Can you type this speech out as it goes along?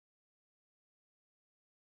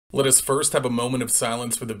Let us first have a moment of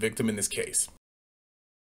silence for the victim in this case.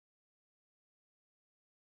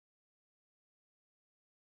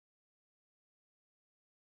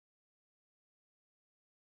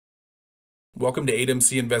 Welcome to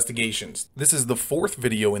 8MC Investigations. This is the 4th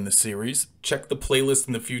video in the series. Check the playlist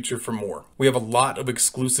in the future for more. We have a lot of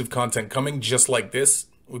exclusive content coming just like this.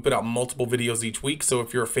 We put out multiple videos each week, so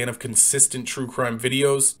if you're a fan of consistent true crime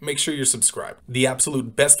videos, make sure you're subscribed. The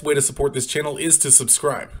absolute best way to support this channel is to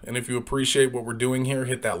subscribe. And if you appreciate what we're doing here,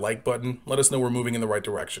 hit that like button. Let us know we're moving in the right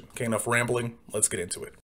direction. Okay, enough rambling. Let's get into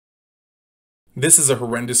it. This is a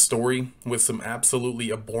horrendous story with some absolutely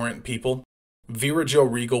abhorrent people. Vera Jo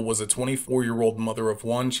Reigle was a 24-year-old mother of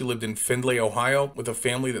one. She lived in Findlay, Ohio, with a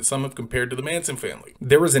family that some have compared to the Manson family.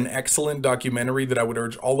 There is an excellent documentary that I would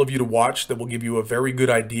urge all of you to watch that will give you a very good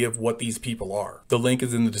idea of what these people are. The link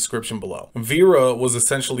is in the description below. Vera was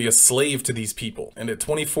essentially a slave to these people, and at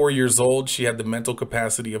 24 years old, she had the mental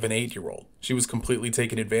capacity of an 8-year-old. She was completely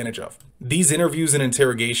taken advantage of. These interviews and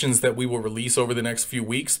interrogations that we will release over the next few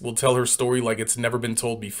weeks will tell her story like it's never been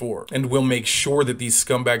told before, and we'll make sure that these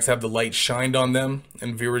scumbags have the light shined on them,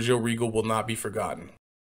 and Vera Jo Reigle will not be forgotten.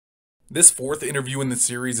 This 4th interview in the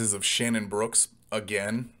series is of Shannon Brooks.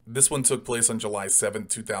 Again, this one took place on July 7th,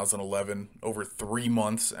 2011, over 3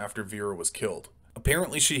 months after Vera was killed.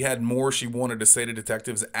 Apparently she had more she wanted to say to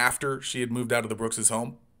detectives after she had moved out of the Brooks'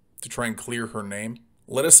 home to try and clear her name.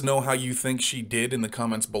 Let us know how you think she did in the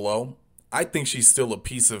comments below. I think she's still a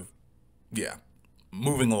piece of,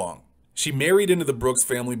 moving along. She married into the Brooks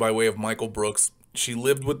family by way of Michael Brooks. She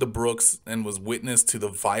lived with the Brooks and was witness to the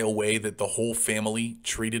vile way that the whole family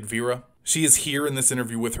treated Vera. She is here in this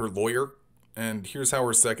interview with her lawyer, and here's how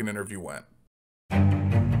her second interview went.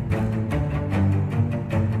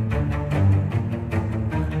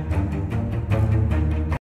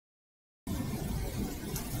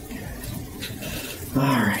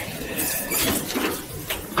 Alright.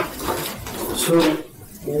 So,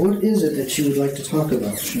 what is it that you would like to talk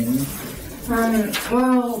about, Shannon?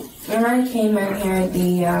 Well, when I came in here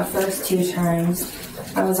the first 2 times,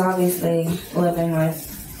 I was obviously living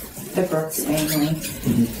with the Brooks family,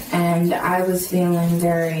 and I was feeling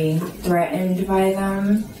very threatened by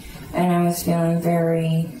them, and I was feeling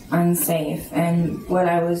very unsafe, and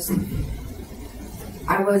I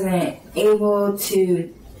wasn't able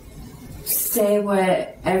to say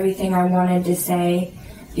everything I wanted to say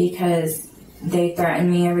because they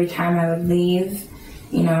threatened me every time I would leave.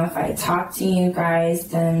 You know, if I talked to you guys,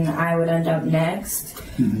 then I would end up next,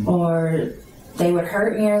 or they would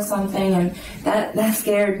hurt me or something, and that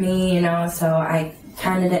scared me, you know, so I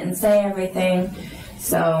kind of didn't say everything.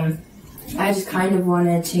 So I just kind of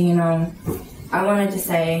wanted to, you know, I wanted to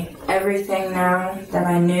say everything now that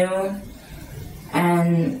I knew,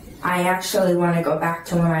 and I actually want to go back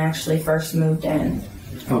to when I actually first moved in.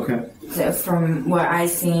 Okay. So from what I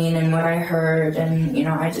seen and what I heard, and, you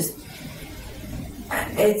know,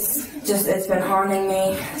 it's been haunting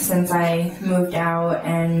me since I moved out,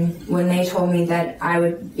 and when they told me that I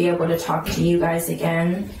would be able to talk to you guys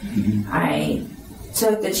again, I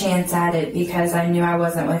took the chance at it because I knew I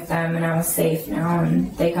wasn't with them and I was safe now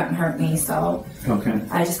and they couldn't hurt me, so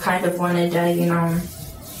I just kind of wanted to, you know,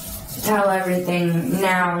 tell everything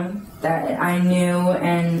now that I knew,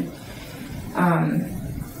 and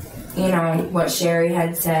you know, what Sherry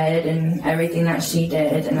had said and everything that she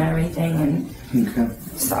did and everything, and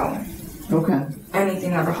so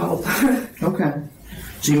anything that'll help. Okay.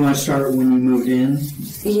 So you want to start when you moved in?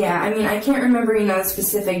 Yeah, I mean, I can't remember, you know,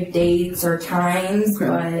 specific dates or times,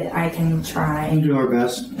 but I can try. We'll do our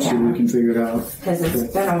best, see if we can figure it out. Because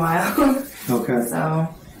it's been a while. Okay.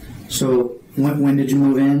 So when did you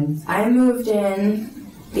move in? I moved in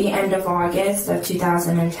the end of August of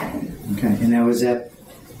 2010. Okay, and that was at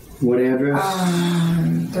what address?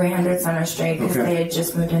 300 Center Street, because they had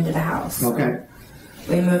just moved into the house. Okay.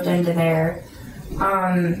 We moved into there.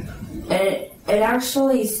 It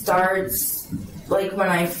actually starts like when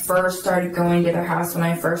I first started going to their house, when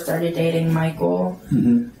I first started dating Michael.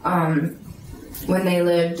 When they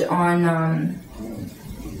lived on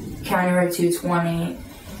County Road 220,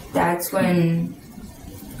 that's when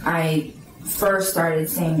I first started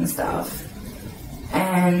seeing stuff.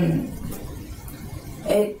 And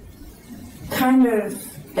it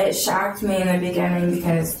shocked me in the beginning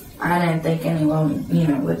because I didn't think anyone, you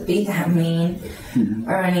know, would be that mean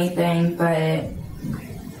or anything, but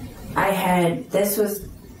this was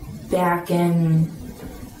back in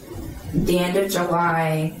the end of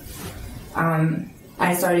July.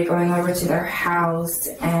 I started going over to their house,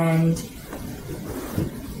 and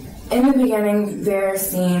in the beginning, Vera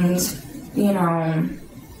seemed, you know,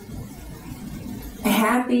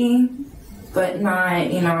 happy, but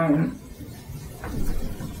not, you know,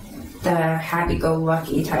 the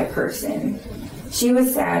happy-go-lucky type person. She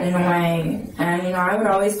was sad in a way, and, you know, I would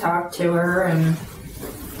always talk to her and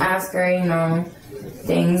ask her, you know,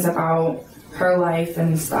 things about her life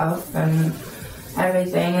and stuff and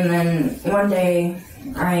everything. And then one day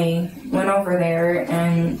I went over there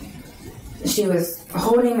and she was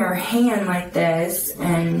holding her hand like this,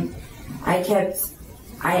 and I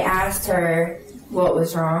asked her what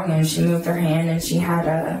was wrong, and she moved her hand and she had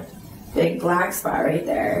a big black spot right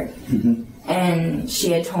there. Mm-hmm. And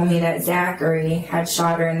she had told me that Zachary had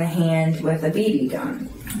shot her in the hand with a BB gun.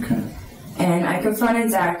 Okay. And I confronted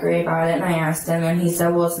Zachary about it, and I asked him, and he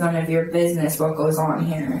said, well, it's none of your business what goes on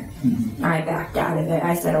here. Mm-hmm. I backed out of it.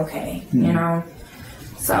 I said, okay, mm-hmm. you know.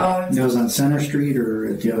 So it was on Center Street or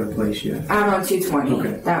at the other place yet? Out on 220.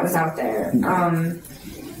 Okay. That was out there. Okay.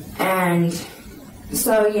 And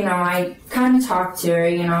so, you know, I kind of talked to her,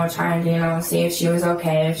 you know, trying to, you know, see if she was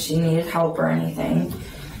okay, if she needed help or anything.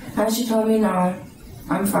 And she told me, no,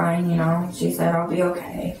 I'm fine, you know. She said, I'll be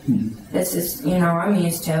okay. Mm-hmm. This is, you know, I'm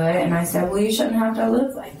used to it. And I said, well, you shouldn't have to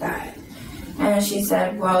live like that. And she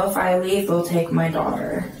said, well, if I leave, they'll take my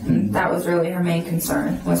daughter. And that was really her main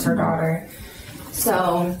concern, was her daughter.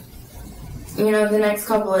 So, you know, the next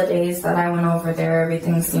couple of days that I went over there,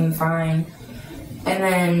 everything seemed fine. And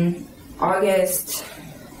then August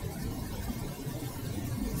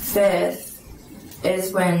 5th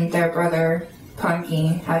is when their brother, Punky,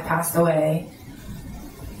 had passed away.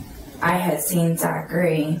 I had seen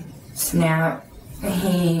Zachary snap.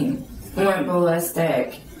 He went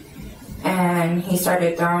ballistic and he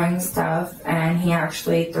started throwing stuff, and he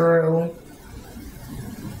actually threw,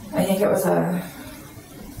 I think it was a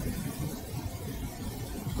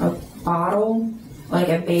bottle, like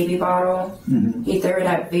a baby bottle. Mm-hmm. He threw it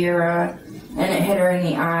at Vera and it hit her in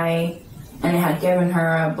the eye, and it had given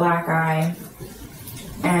her a black eye.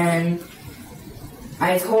 And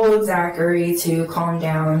I told Zachary to calm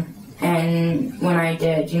down, and when I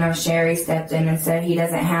did, you know, Sherry stepped in and said he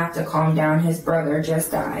doesn't have to calm down, his brother just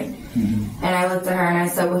died. Mm-hmm. And I looked at her and I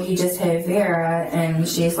said, well, he just hit Vera, and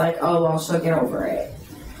she's like, oh, well, she'll get over it.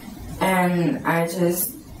 And I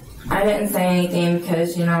didn't say anything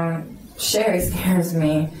because, you know, Sherry scares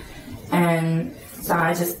me, and so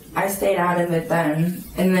I stayed out of it then.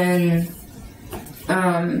 And then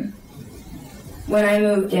when I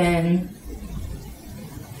moved in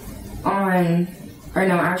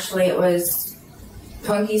actually it was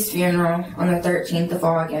Punky's funeral on the 13th of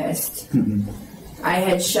August. Mm-hmm. I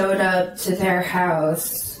had showed up to their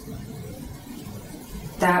house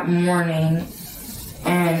that morning,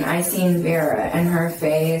 and I seen Vera, and her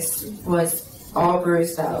face was all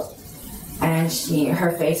bruised up, and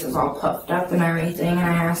her face was all puffed up and everything. And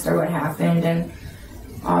I asked her what happened, and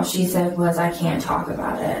all she said was, I can't talk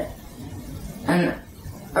about it. And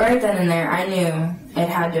right then and there, I knew it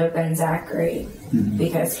had to have been Zachary, mm-hmm.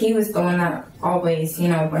 because he was the one that always, you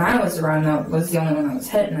know, when I was around, that was the only one that was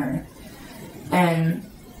hitting her. And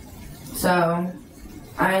so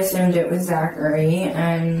I assumed it was Zachary,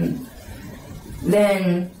 and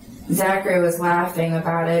then Zachary was laughing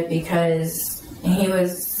about it because he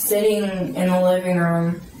was sitting in the living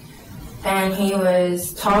room and he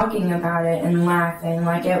was talking about it and laughing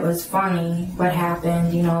like it was funny what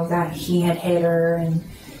happened, you know, that he had hit her, and,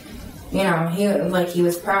 you know, he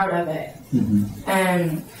was proud of it. Mm-hmm.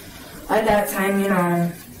 And at that time, you know,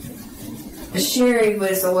 Sherry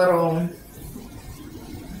was a little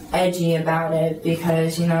edgy about it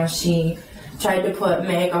because, you know, she tried to put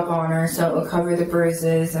makeup on her so it would cover the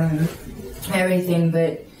bruises and everything,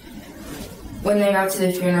 but when they got to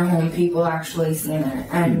the funeral home, people actually seen it,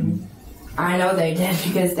 and mm-hmm. I know they did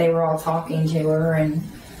because they were all talking to her. And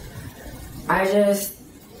I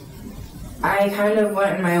kind of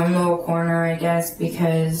went in my own little corner, I guess,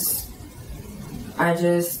 because I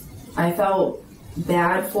felt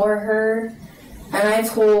bad for her, and I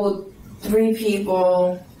told 3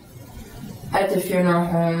 people at the funeral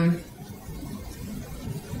home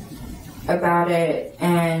about it,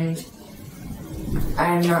 and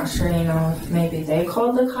I'm not sure, you know, if maybe they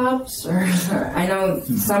called the cops, or I know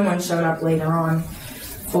someone showed up later on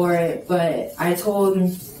for it, but I told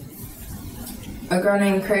a girl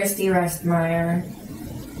named Christy Restmeyer,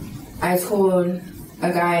 I told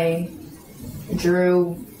a guy,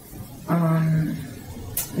 Drew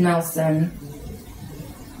Nelson,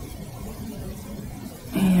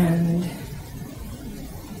 and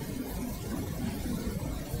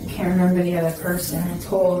I can't remember the other person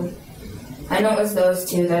I know it was those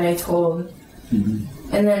 2 that I told.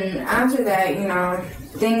 Mm-hmm. And then after that, you know,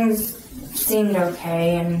 things seemed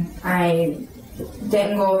okay, and I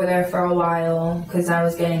didn't go over there for a while because I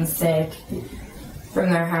was getting sick from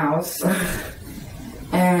their house.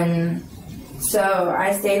 And so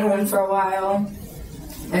I stayed home for a while.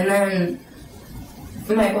 And then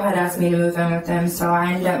Michael had asked me to move in with him, so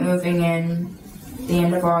I ended up moving in the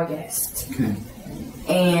end of August. Okay.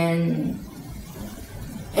 And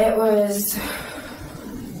it was,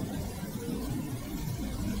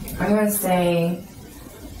 I'm going to say,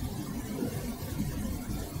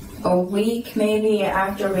 a week maybe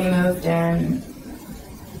after we moved in,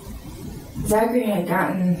 Zachary had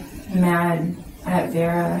gotten mad at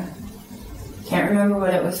Vera. Can't remember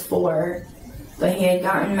what it was for, but he had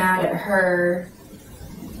gotten mad at her,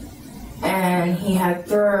 and he had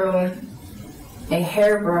thrown a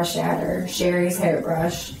hairbrush at her, Sherry's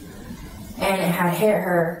hairbrush, and it had hit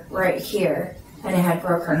her right here, and it had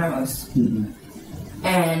broke her nose. Mm-hmm.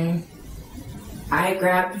 And I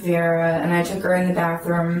grabbed Vera and I took her in the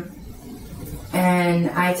bathroom, and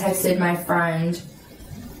I texted my friend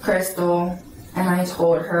Crystal and I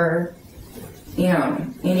told her, you know,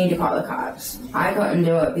 you need to call the cops. I couldn't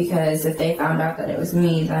do it because if they found out that it was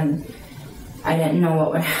me, then I didn't know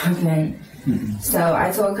what would happen. Mm-hmm. So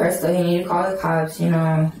I told Crystal, you need to call the cops, you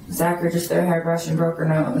know, Zachary just threw a hairbrush and broke her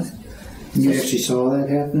nose. You actually saw that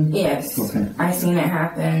happen? Yes. Okay. I seen it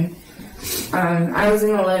happen. I was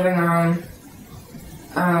in the living room.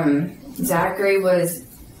 Zachary was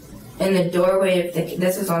in the doorway of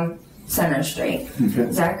this was on Center Street.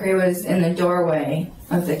 Okay. Zachary was in the doorway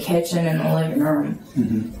of the kitchen in the living room.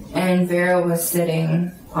 Mm-hmm. And Vera was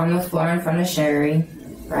sitting on the floor in front of Sherry,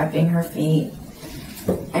 wrapping her feet.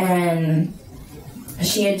 And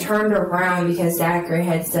she had turned around because Zachary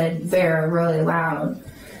had said Vera really loud.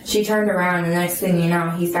 She turned around, and the next thing you know,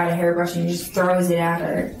 he's got a hairbrush and he just throws it at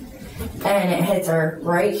her. And it hits her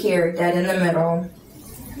right here, dead in the middle.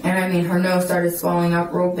 And I mean, her nose started swelling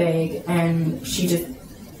up real big, and she just,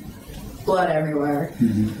 blood everywhere.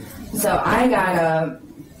 Mm-hmm. So I got up,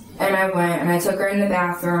 and I went, and I took her in the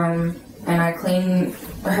bathroom, and I cleaned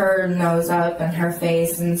her nose up and her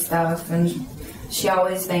face and stuff, and she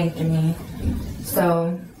always thanked me.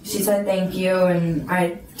 So she said thank you, and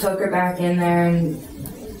I took her back in there, and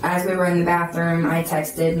as we were in the bathroom, I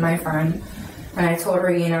texted my friend, and I told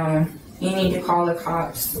her, you know, you need to call the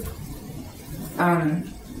cops.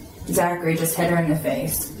 Zachary just hit her in the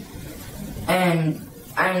face. And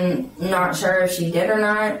I'm not sure if she did or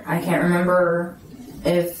not. I can't remember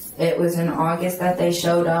if it was in August that they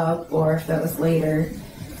showed up or if it was later.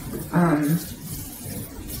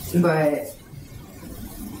 But,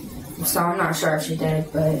 so I'm not sure if she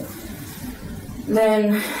did, but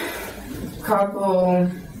then a couple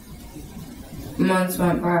months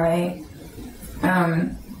went by,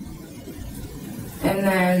 and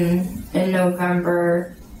then in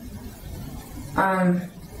November,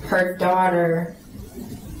 her daughter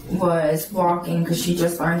was walking because she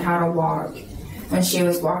just learned how to walk, and she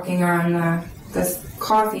was walking around this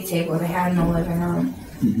coffee table they had in the living room.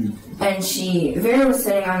 Mm-hmm. And Vera was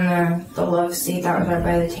sitting on the love seat that was right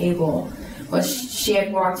by the table. Well, she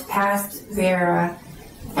had walked past Vera,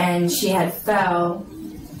 and she had fell.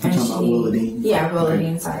 You're talking about Willadine? Yeah,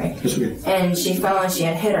 Willadine, sorry. That's okay. And she fell and she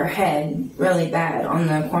had hit her head really bad on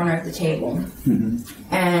the corner of the table. Mm-hmm.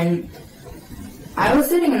 And I was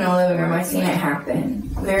sitting in the living room, I seen it happen.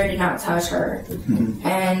 Vera did not touch her. Mm-hmm.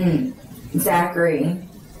 And Zachary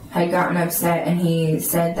had gotten upset and he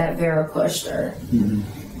said that Vera pushed her.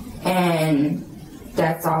 Mm-hmm. And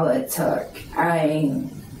that's all it took.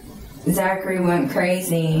 Zachary went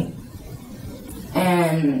crazy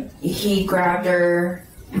and he grabbed her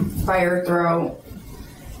by her throat,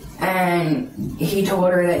 and he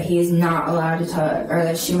told her that he is not allowed to touch, or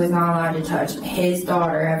that she was not allowed to touch his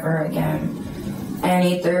daughter ever again. And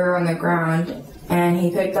he threw her on the ground, and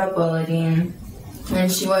he picked up Willadine, and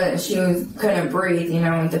she couldn't breathe, you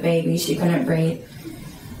know, with the baby, she couldn't breathe.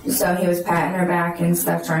 So he was patting her back and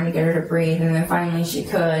stuff, trying to get her to breathe, and then finally she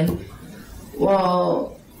could.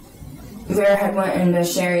 Well, Vera had went into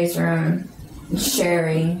Sherry's room.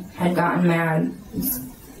 Sherry had gotten mad,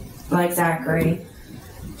 like Zachary.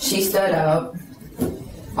 She stood up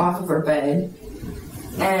off of her bed,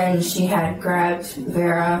 and she had grabbed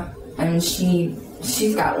Vera, and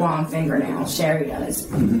she's got long fingernails, Sherry does.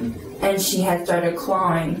 Mm-hmm. And she had started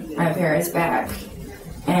clawing at Vera's back,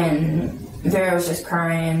 and Vera was just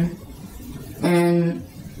crying. And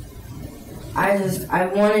I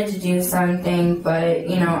wanted to do something, but,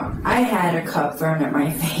 you know, I had a cup thrown at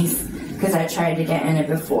my face because I tried to get in it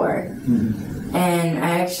before. Mm-hmm. And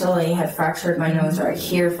I actually had fractured my nose right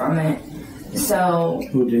here from it. So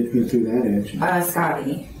who threw that at you?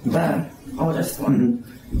 Scotty, the oldest one.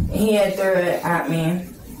 Mm-hmm. He had threw it at me,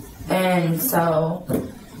 And so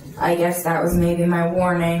I guess that was maybe my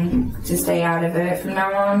warning to stay out of it from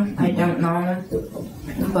now on. I don't know.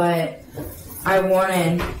 But I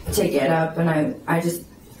wanted to get up, and I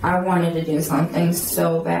wanted to do something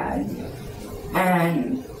so bad.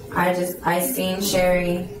 And I seen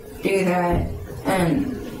Sherry do that,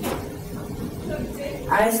 and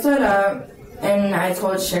I stood up and I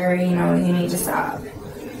told Sherry, you know, you need to stop.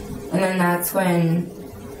 And then that's when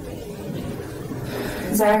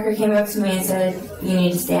Zachary came up to me and said, you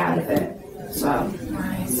need to stay out of it. So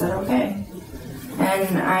I said, okay.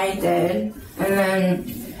 And I did. And then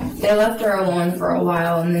they left her alone for a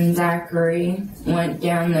while, and then Zachary went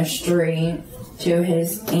down the street to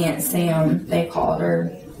his Aunt Sam. They called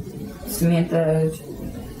her Samantha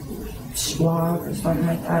Schwab or something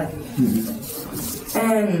like that.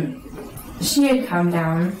 And she had come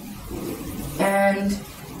down, and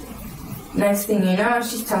next thing you know,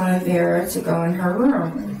 she's telling Vera to go in her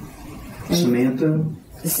room. And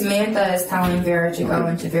Samantha is telling Vera to go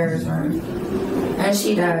into Vera's room. And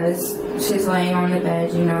she does. She's laying on the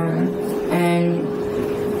bed, you know.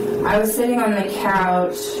 And I was sitting on the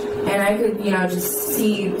couch, and I could, you know, just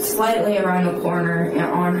see slightly around the corner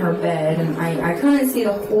on her bed. And I couldn't see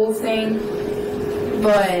the whole thing.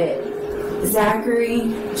 But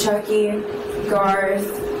Zachary, Chucky,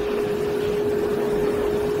 Garth,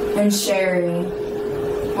 and Sherry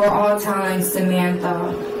were all telling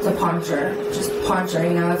Samantha to punch her. Just punch her,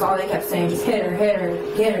 you know, that's all they kept saying. Just hit her,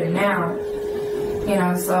 get her now. You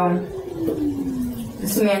know, so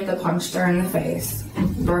Samantha punched her in the face.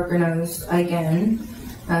 Broke her nose again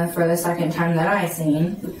for the second time that I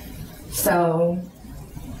seen. So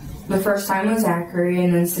the first time was Zachary,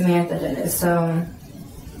 and then Samantha did it. So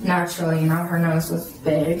naturally, you know, her nose was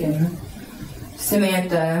big, and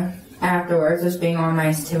Samantha afterwards was being all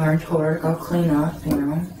nice to her and told her to go clean up, you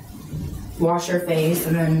know, wash her face,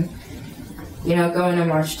 and then, you know, go in and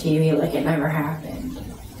watch TV like it never happened.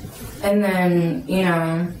 And then, you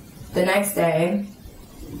know, the next day,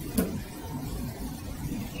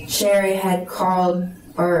 Sherry had called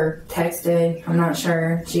or texted, I'm not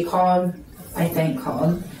sure, she called, I think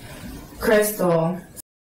called, Crystal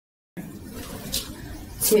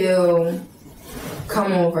to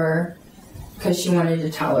come over because she wanted to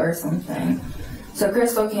tell her something. So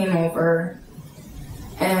Crystal came over,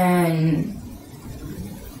 and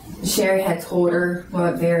Sherry had told her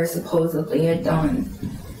what Vera supposedly had done.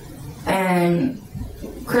 And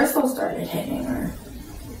Crystal started hitting her.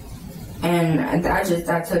 And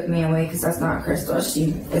that took me away, because that's not Crystal.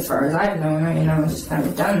 She, as far as I've known her, you know, she's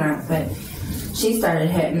never done that. But she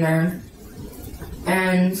started hitting her.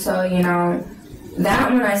 And so, you know,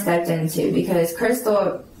 that one I stepped into, because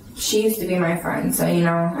Crystal, she used to be my friend. So, you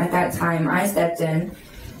know, at that time I stepped in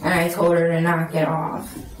and I told her to knock it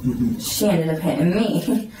off. She ended up hitting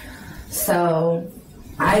me. So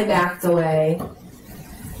I backed away,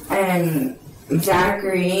 and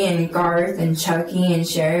Zachary and Garth and Chucky and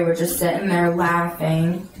Sherry were just sitting there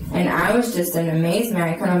laughing, and I was just in amazement.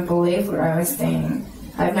 I couldn't believe what I was seeing.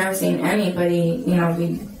 I've never seen anybody, you know,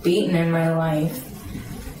 be beaten in my life,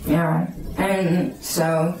 you know. And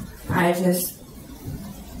so I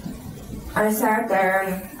sat there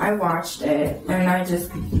and I watched it, and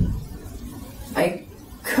I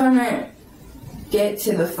couldn't get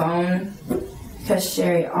to the phone, because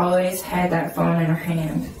Sherry always had that phone in her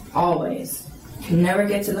hand. Always. Could never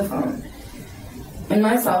get to the phone. And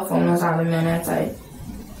my cell phone was out of minutes. I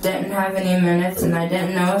didn't have any minutes, and I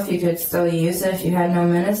didn't know if you could still use it if you had no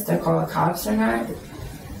minutes to call the cops or not.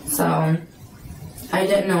 So I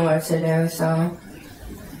didn't know what to do. So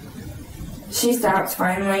she stopped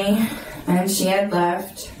finally, and she had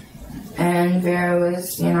left, and Vera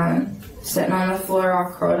was, you know, sitting on the floor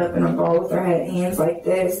all curled up in a ball with her hands like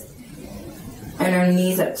this, and her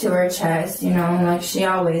knees up to her chest, you know, like she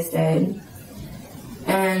always did.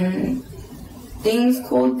 And things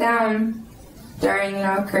cooled down during, you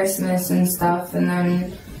know, Christmas and stuff, and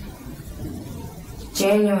then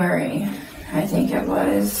January, I think it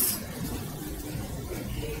was,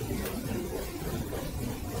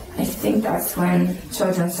 I think that's when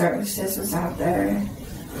Children's Services was out there.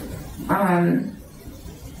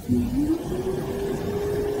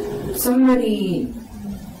 Somebody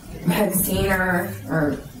had seen her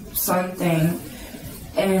or something,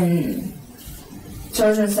 and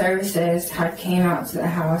Children's Services had came out to the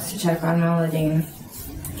house to check on Melody,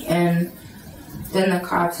 and then the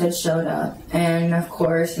cops had showed up, and of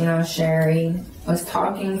course, you know, Sherry was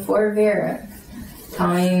talking for Vera,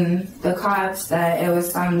 telling the cops that it was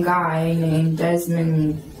some guy named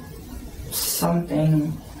Desmond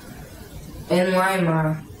something in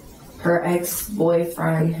Lima, her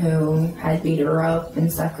ex-boyfriend who had beat her up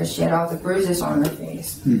and stuff because she had all the bruises on her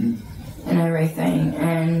face and everything.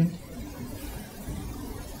 And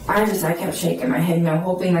I kept shaking my head no,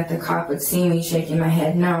 hoping that the cop would see me shaking my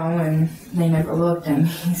head no, and they never looked at me.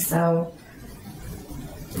 So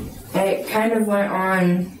it kind of went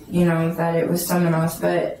on, you know, that it was someone else,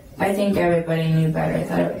 but I think everybody knew better,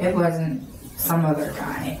 that it wasn't some other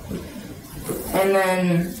guy. And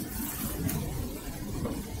then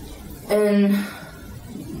in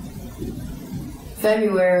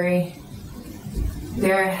February,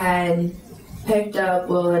 Vera had picked up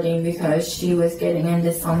Willadine because she was getting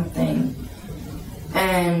into something,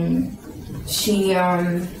 and she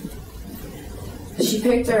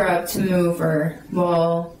picked her up to move her.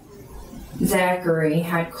 Well, Zachary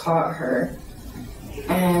had caught her,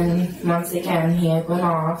 and once again he had went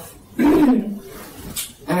off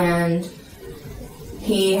and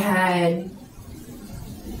he had...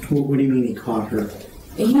 What do you mean he caught her?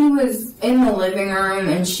 He was in the living room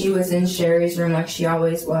and she was in Sherry's room like she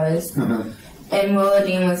always was. And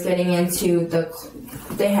Willadine was getting into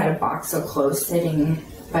they had a box of clothes sitting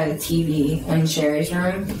by the TV in Sherry's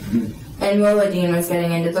room. And Willadine was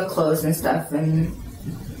getting into the clothes and stuff, and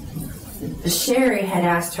Sherry had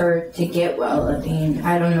asked her to get Willadine.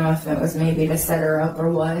 I don't know if it was maybe to set her up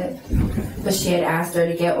or what, but she had asked her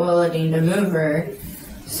to get Willadine to move her.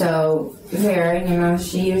 So Vera, you know,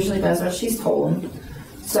 she usually does what she's told.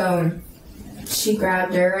 So she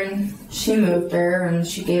grabbed her and she moved her and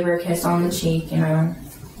she gave her a kiss on the cheek, you know.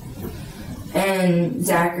 And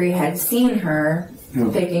Zachary had seen her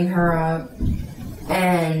picking her up,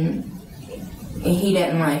 and he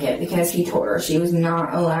didn't like it because he told her she was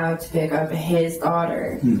not allowed to pick up his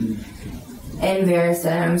daughter. And Vera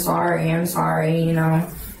said, I'm sorry, you know.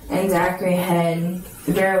 And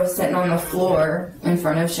Vera was sitting on the floor in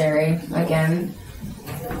front of Sherry again,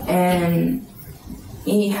 and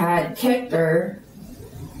he had kicked her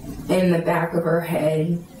in the back of her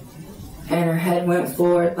head, and her head went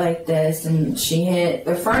forward like this, and she hit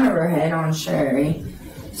the front of her head on Sherry.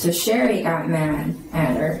 So Sherry got mad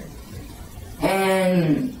at her,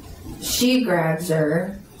 and she grabs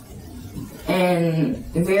her, and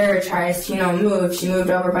Vera tries to, you know, move. She moved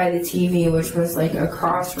over by the TV, which was like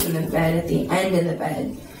across from the bed at the end of the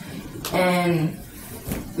bed. And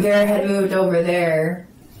Vera had moved over there,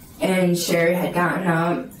 and Sherry had gotten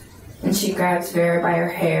up, and she grabs Vera by her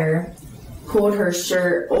hair, pulled her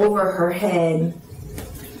shirt over her head,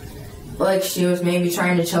 like she was maybe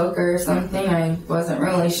trying to choke her or something. I wasn't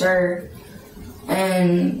really sure.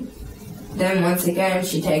 And then once again,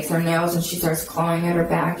 she takes her nails and she starts clawing at her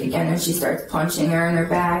back again, and she starts punching her in her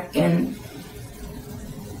back. And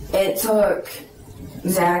it took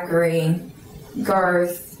Zachary,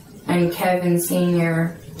 Garth, and Kevin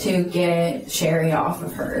Sr. to get Sherry off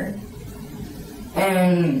of her.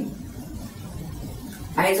 And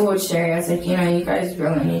I told Sherry, I was like, you know, you guys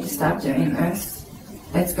really need to stop doing this.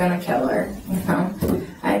 It's gonna kill her, you know.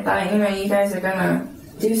 I thought, you know, you guys are gonna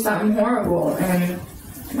do something horrible. And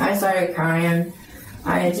I started crying.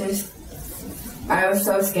 I was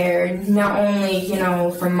so scared, not only, you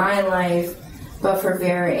know, for my life, but for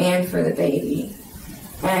Vera and for the baby.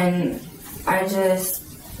 And after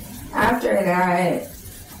that,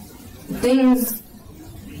 things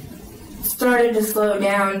started to slow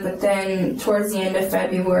down, but then towards the end of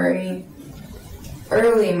February,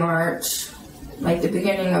 early March, like the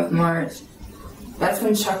beginning of March, that's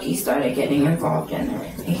when Chucky started getting involved in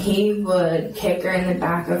it. He would kick her in the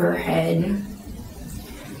back of her head.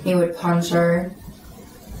 He would punch her,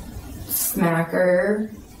 smack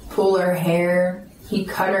her, pull her hair. He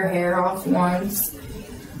cut her hair off once.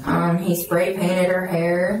 He spray painted her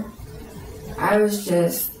hair. I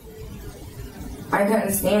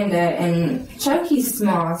couldn't stand it. And Chucky's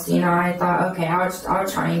small, so, you know, I thought, okay, I'll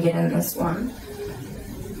try and get in this one.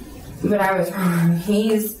 But I was wrong.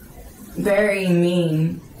 He's very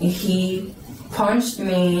mean. He punched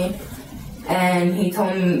me, and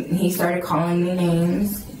he started calling me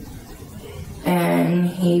names, and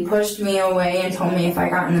he pushed me away and told me if I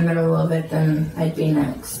got in the middle of it, then I'd be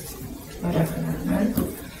next, whatever that meant.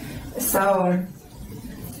 So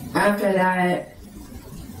after that,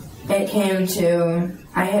 it came to,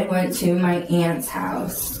 I had went to my aunt's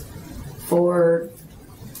house for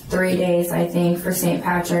 3 days, I think, for St.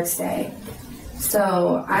 Patrick's Day.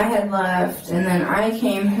 So I had left, and then I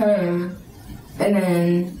came home, and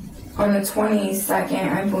then on the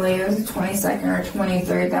 22nd, I believe it was the 22nd or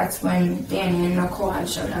 23rd, that's when Danny and Nicole had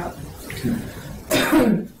showed up.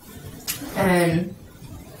 And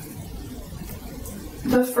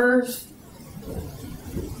the first,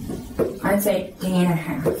 I'd say, day and a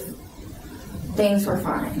half things were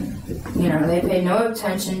fine. You know, they paid no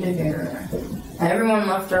attention to Vera. Everyone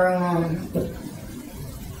left her alone.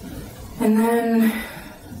 And then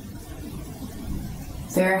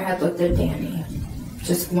Vera had looked at Danny.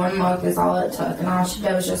 Just one look is all it took, and all she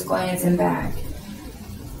did was just glancing back.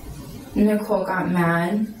 Nicole got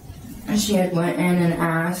mad, and she had went in and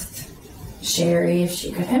asked Sherry if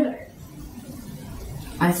she could hit her.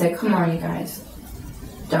 I said, come on, you guys.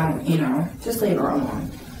 Don't, you know, just leave her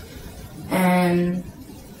alone. And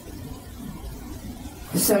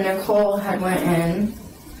so Nicole had went in.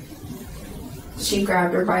 She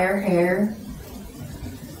grabbed her by her hair,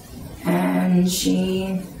 and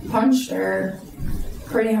she punched her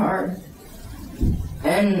pretty hard.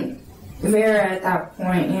 And Vera at that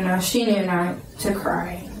point, you know, she knew not to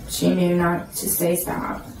cry. She knew not to say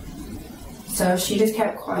stop. So she just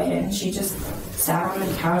kept quiet, and she just sat on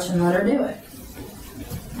the couch and let her do it.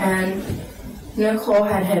 And Nicole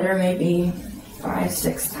had hit her maybe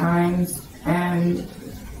 5-6 times, and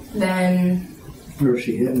then... Where was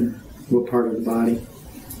she hitting her? What part of the body?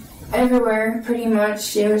 Everywhere, pretty much.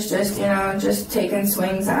 She was just, you know, just taking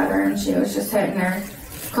swings at her, and she was just hitting her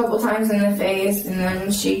a couple times in the face, and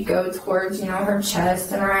then she'd go towards, you know, her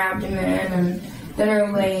chest and her abdomen, and then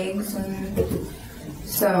her legs, and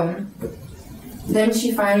so then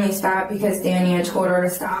she finally stopped because Danny had told her to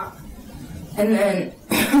stop. And then,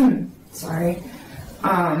 sorry,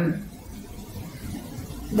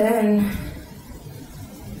 then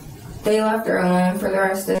they left her alone for the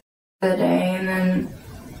rest of the day, and then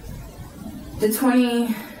the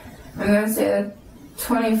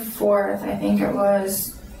 24th, I think it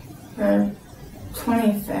was, or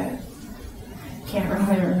 25th, can't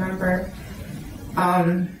really remember,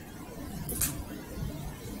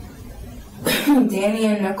 Danny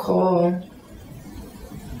and Nicole,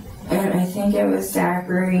 and I think it was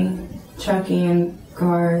Zachary, Chucky, and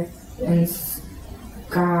Garth, and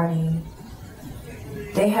Scotty,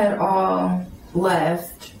 they had all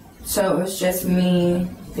left, so it was just me,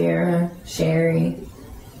 Vera, Sherry,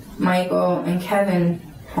 Michael, and Kevin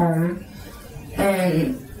home.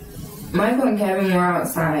 And Michael and Kevin were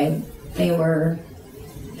outside. They were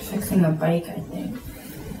fixing a bike, I think.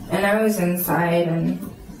 And I was inside, and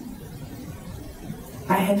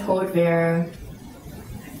I had told Vera,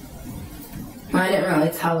 I didn't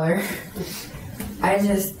really tell her. I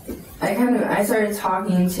started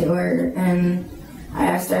talking to her, and I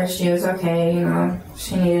asked her if she was okay, you know, if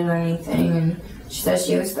she needed anything, and she said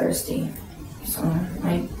she was thirsty. So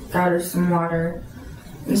I got her some water,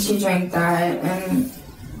 and she drank that, and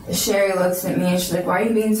Sherry looks at me, and she's like, why are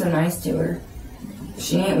you being so nice to her?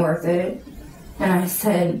 She ain't worth it. And I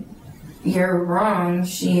said, you're wrong,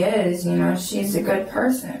 she is, you know, she's a good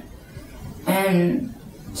person. And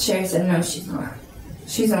Sherry said, no, she's not.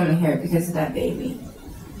 She's only here because of that baby.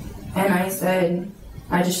 And I said,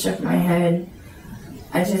 I just shook my head.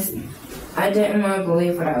 I didn't want to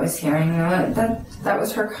believe what I was hearing. That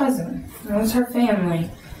was her cousin. That was her family.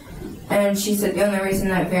 And she said the only reason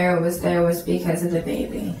that Vera was there was because of the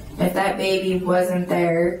baby. If that baby wasn't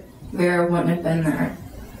there, Vera wouldn't have been there.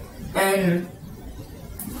 And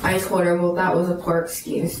I told her, well, that was a poor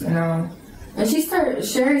excuse, you know. And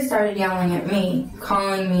Sherry started yelling at me,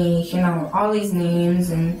 calling me, you know, all these names,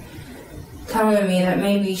 and telling me that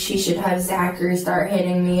maybe she should have Zachary start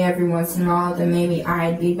hitting me every once in a while, then maybe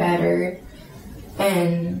I'd be better.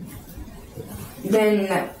 And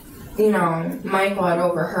then, you know, Michael had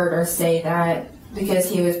overheard her say that because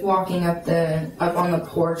he was walking up on the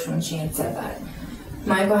porch when she had said that.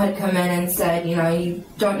 Michael had come in and said, you know, you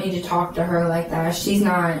don't need to talk to her like that. She's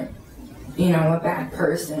not, you know, a bad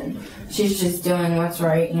person. She's just doing what's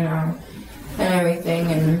right, you know, and everything.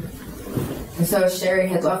 And so Sherry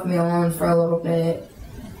had left me alone for a little bit.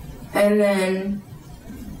 And then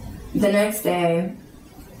the next day,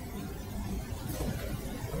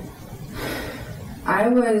 I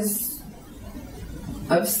was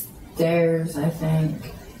upstairs, I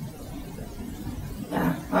think.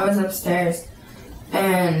 Yeah, I was upstairs.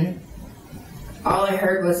 And all I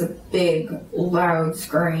heard was a big, loud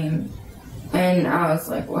scream. And I was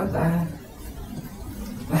like, what the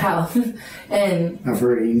hell? And I've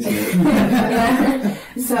heard it easily.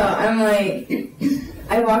 So I'm like,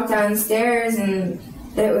 I walked downstairs and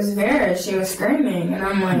it was Vera. She was screaming. And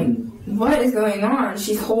I'm like, what is going on?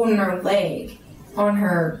 She's holding her leg on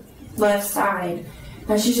her left side.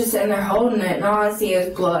 And she's just sitting there holding it. And all I see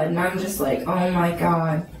is blood. And I'm just like, oh my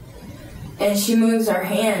God. And she moves her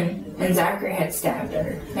hand, and Zachary had stabbed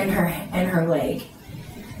her in her leg.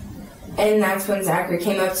 And that's when Zachary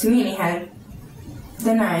came up to me, and he had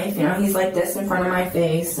the knife. You know, he's like this in front of my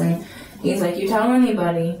face, and he's like, "You tell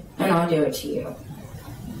anybody, and I'll do it to you."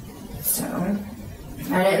 So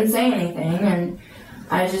I didn't say anything, and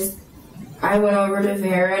I went over to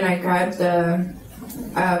Vera and I grabbed the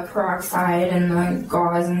peroxide and the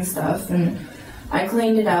gauze and stuff, and I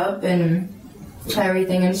cleaned it up and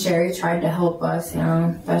everything, and Sherry tried to help us,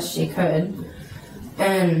 best she could.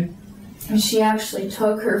 And she actually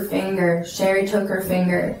took her finger, Sherry took her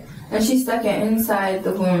finger, and she stuck it inside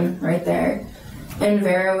the wound right there. And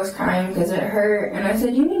Vera was crying because it hurt, and I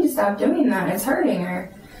said, you need to stop doing that, it's hurting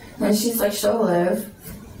her. And she's like, she'll live.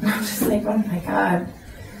 And I'm just like, oh my God.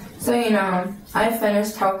 So, I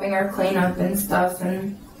finished helping her clean up and stuff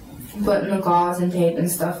and putting the gauze and tape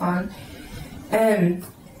and stuff on. And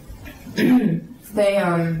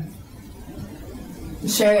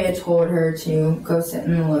Sherry had told her to go sit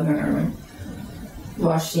in the living room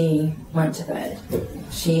while she went to bed.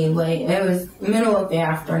 It was middle of the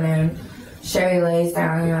afternoon. Sherry lays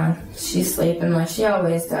down, she's sleeping like she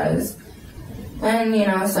always does. And,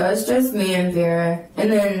 so it's just me and Vera.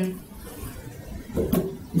 And then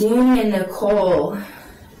Danny and Nicole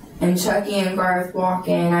and Chucky and Garth walk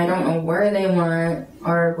in. I don't know where they went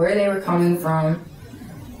or where they were coming from.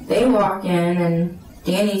 They walk in and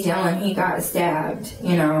Danny's yelling he got stabbed,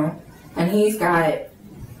 and he's got,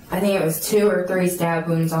 I think it was 2 or 3 stab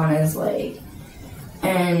wounds on his leg.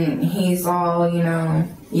 And he's all,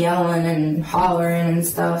 yelling and hollering and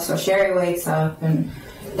stuff. So Sherry wakes up and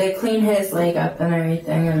they clean his leg up and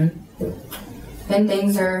everything, and then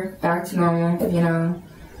things are back to normal,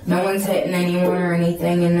 No one's hitting anyone or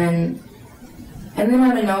anything, and then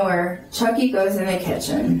out of nowhere, Chucky goes in the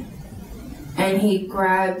kitchen and he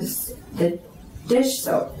grabs the dish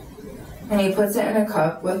soap and he puts it in a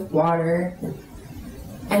cup with water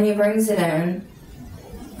and he brings it in.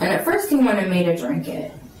 And at first he wanted me to drink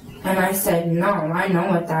it. And I said, no, I know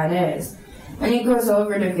what that is. And he goes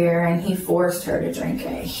over to Vera and he forced her to drink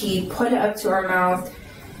it. He put it up to her mouth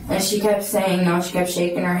and she kept saying no, she kept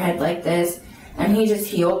shaking her head like this. And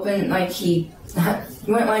he opened, like he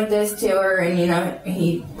went like this to her and,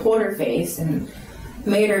 he pulled her face and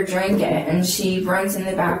made her drink it. And she runs in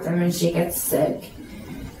the bathroom and she gets sick.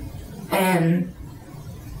 And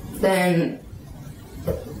then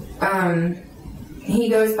he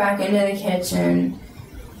goes back into the kitchen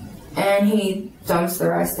and he dumps the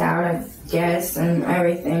rest out, I guess, and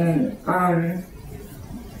everything.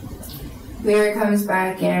 Vera comes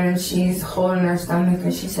back in and she's holding her stomach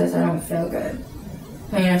because she says, I don't feel good.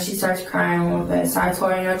 And, she starts crying a little bit. So I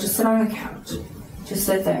told her, just sit on the couch. Just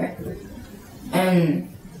sit there. And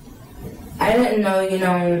I didn't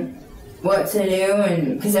know, what to do,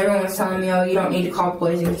 and because everyone was telling me, oh, you don't need to call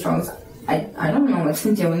poison control. I don't know what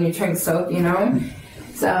to do when you drink soap,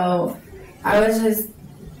 So I was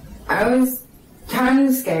kind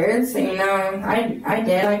of scared. So, I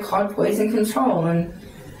did. I called poison control, and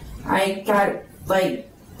I got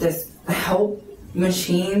like this help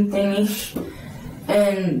machine thingy,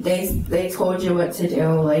 and they told you what to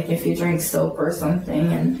do, like if you drink soap or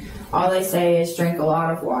something, and all they say is drink a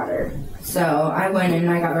lot of water. So I went in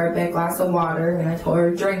and I got her a big glass of water and I told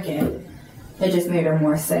her to drink it. It just made her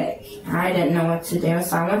more sick. I didn't know what to do,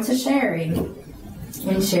 so I went to Sherry.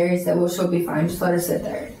 And Sherry said, well, she'll be fine, just let her sit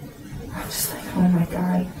there. I'm just like, oh my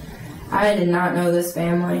God. I did not know this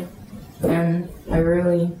family. And I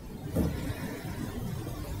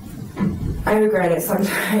regret it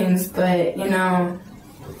sometimes, but,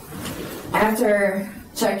 after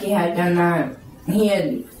Chucky had done that, he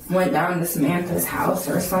had went down to Samantha's house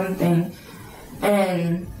or something,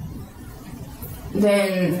 and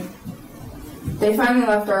then they finally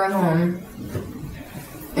left her at home,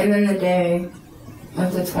 and then the day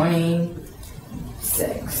of the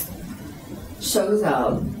 26th shows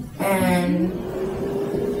up, and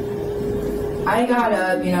I got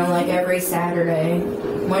up, like every Saturday,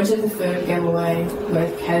 went to the food giveaway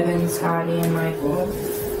with Kevin, Scotty, and Michael,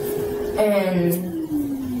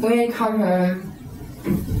 and we had come home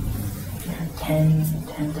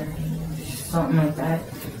 10:30, something like that.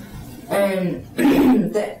 And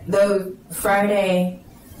the Friday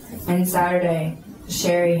and Saturday,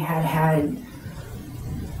 Sherry had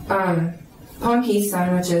Punky's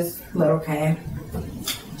son, which is Little K.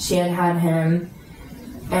 She had him,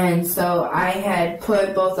 and so I had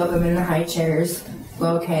put both of them in the high chairs,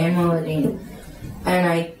 Little K and Melody, and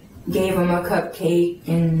I gave them a cupcake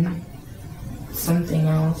and something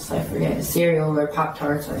else, I forget, cereal or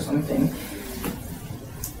Pop-Tarts or something.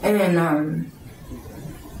 And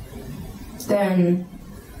then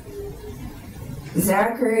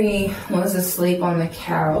Zachary was asleep on the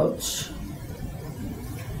couch.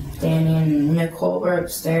 Danny and Nicole were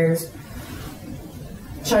upstairs.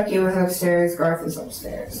 Chucky was upstairs, Garth was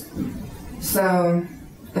upstairs. So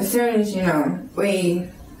as soon as, we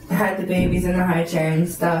had the babies in the high chair and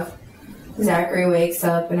stuff, Zachary wakes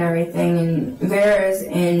up and everything, and Vera's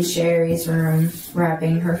in Sherry's room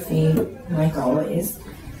wrapping her feet, like always.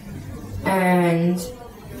 And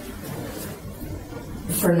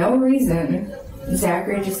for no reason,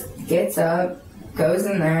 Zachary just gets up, goes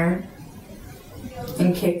in there,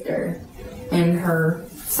 and kicked her in her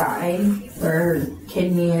side, where her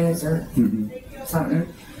kidney is, or something.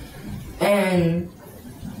 And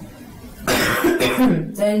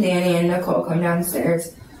then Danny and Nicole come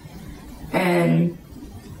downstairs, and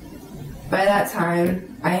by that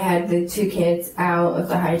time I had the 2 kids out of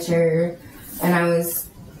the high chair, and I was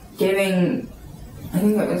giving, I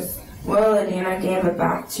think it was Willie, and I gave a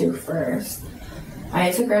bath to first.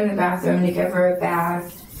 I took her in the bathroom to give her a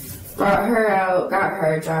bath, brought her out, got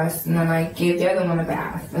her dressed, and then I gave the other one a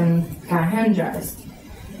bath and got him dressed.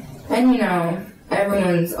 And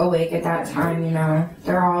everyone's awake at that time,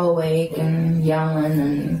 they're all awake and yelling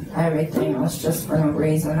and everything else just for no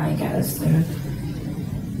reason, I guess. And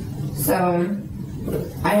so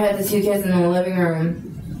I had the 2 kids in the living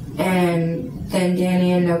room, and then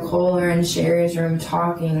Danny and Nicole are in Sherry's room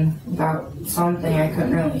talking about something. I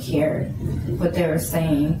couldn't really hear what they were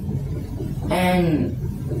saying. And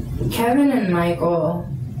Kevin and Michael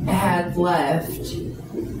had left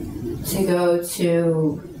to go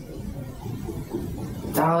to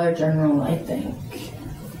Dollar General, I think.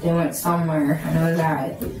 They went somewhere, I know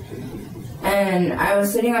that. And I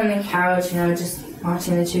was sitting on the couch, just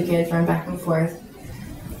watching the 2 kids run back and forth.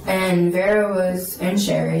 And Vera was in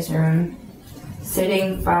Sherry's room,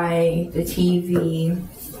 sitting by the TV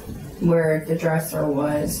where the dresser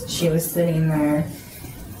was. She was sitting there.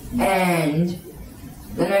 And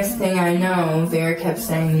the next thing I know, Vera kept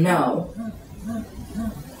saying no.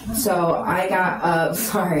 So I got up,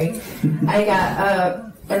 I got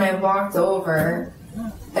up and I walked over,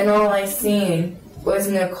 and all I seen was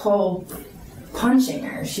Nicole punching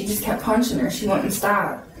her. She just kept punching her. She wouldn't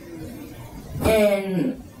stop.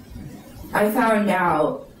 And I found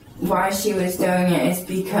out why she was doing it is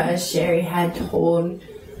because Sherry had told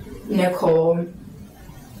Nicole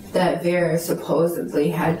that Vera supposedly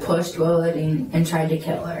had pushed Willard and tried to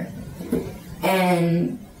kill her.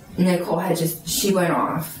 And Nicole had she went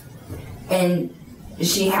off. And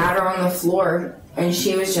she had her on the floor, and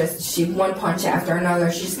she one punch after another.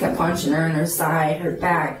 She just kept punching her in her side, her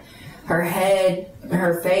back, her head,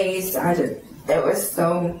 her face. I was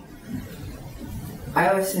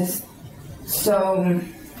just so,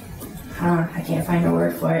 I can't find a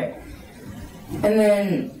word for it. And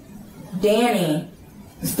then Danny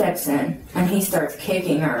steps in, and he starts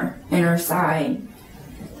kicking her in her side.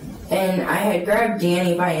 And I had grabbed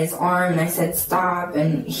Danny by his arm, and I said, stop,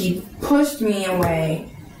 and he pushed me away,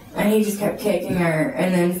 and he just kept kicking her.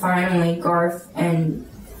 And then finally Garth and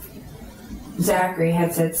Zachary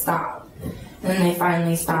had said stop. And then they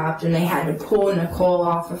finally stopped, and they had to pull Nicole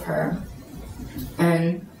off of her.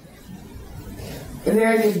 And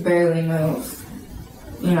Vera could barely move.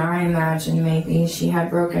 I imagine maybe she had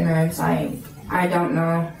broken ribs. I don't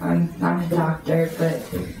know. I'm not a doctor, but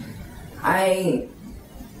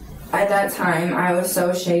at that time, I was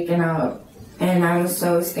so shaken up, and I was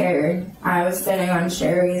so scared. I was sitting on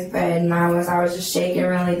Sherry's bed, and I was just shaking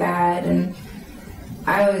really bad, and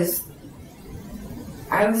I was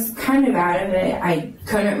kind of out of it. I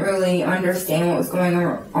couldn't really understand what was going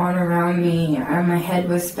on around me, and my head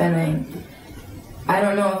was spinning. I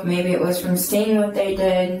don't know if maybe it was from seeing what they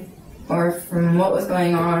did, or from what was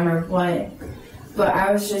going on, or what, but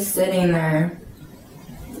I was just sitting there,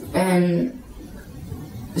 and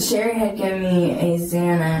Sherry had given me a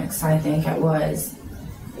Xanax, I think it was.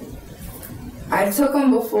 I took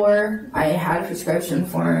them before. I had a prescription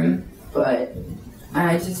for them, but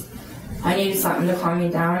I needed something to calm me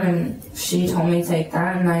down, and she told me to take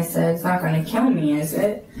that, and I said, it's not going to kill me, is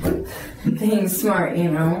it? Being smart,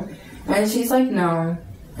 And she's like, no,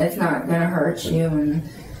 it's not going to hurt you, and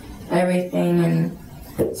everything, and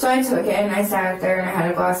so I took it, and I sat there, and I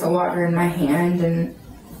had a glass of water in my hand, and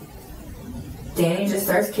Danny just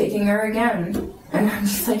starts kicking her again. And I'm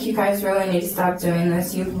just like, you guys really need to stop doing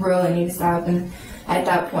this. You really need to stop. And at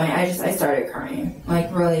that point, I started crying, like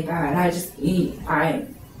really bad.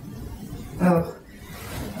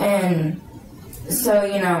 And so,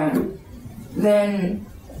 then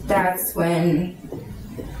that's when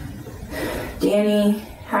Danny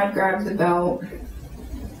had grabbed the belt.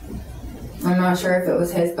 I'm not sure if it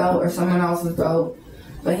was his belt or someone else's belt,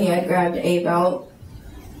 but he had grabbed a belt.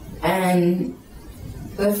 And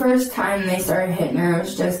the first time they started hitting her, it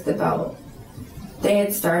was just the belt. They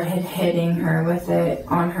had started hitting her with it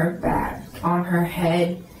on her back, on her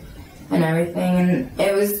head, and everything. And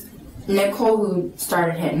it was Nicole who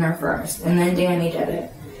started hitting her first, and then Danny did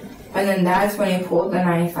it. And then that's when he pulled the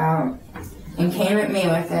knife out and came at me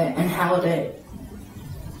with it and held it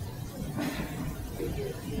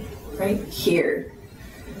right here.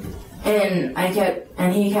 And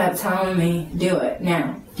he kept telling me, do it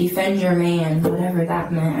now. Defend your man, whatever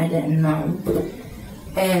that meant, I didn't know.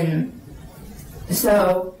 And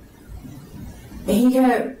so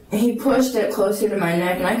he pushed it closer to my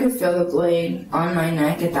neck, and I could feel the blade on my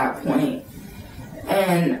neck at that point.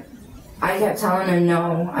 And I kept telling him,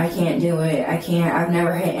 no, I can't do it. I've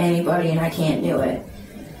never hit anybody, and I can't do it.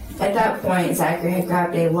 At that point, Zachary had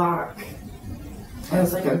grabbed a lock. It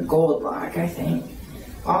was like a gold lock, I think,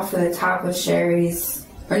 off of the top of Sherry's,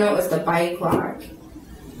 or no, it was the bike lock.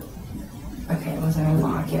 Okay, it wasn't a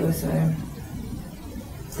lock, it was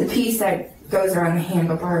the piece that goes around the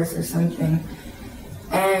handlebars or something.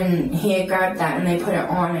 And he had grabbed that and they put it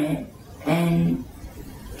on it. And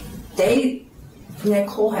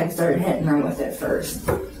Nicole had started hitting her with it first.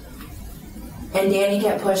 And Danny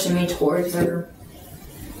kept pushing me towards her.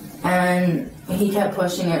 And he kept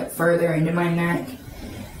pushing it further into my neck.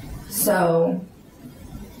 So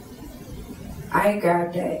I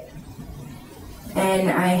grabbed it.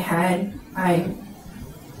 And I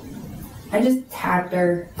just tapped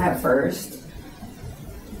her at first.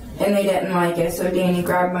 And they didn't like it, so Danny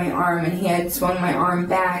grabbed my arm, and he had swung my arm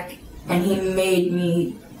back, and he made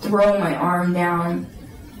me throw my arm down.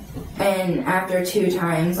 And after 2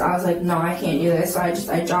 times, I was like, no, I can't do this. So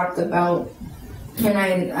I dropped the belt, and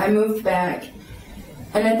I moved back.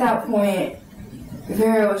 And at that point,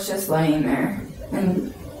 Vera was just laying there,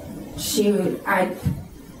 and I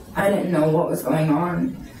didn't know what was going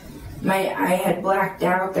on. I had blacked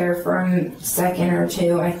out there for a second or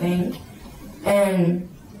two, I think. And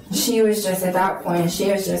she was just, at that point,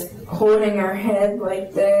 she was just holding her head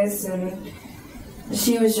like this, and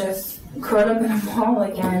she was just curled up in a ball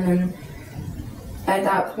again. And at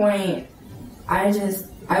that point, I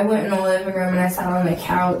went in the living room and I sat on the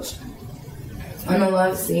couch on the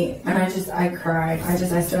love seat, and I cried. I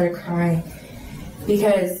started crying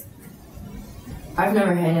because I've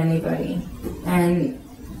never hit anybody, and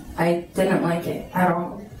I didn't like it at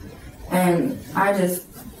all. And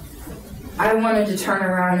I wanted to turn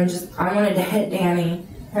around and I wanted to hit Danny.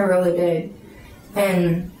 I really did.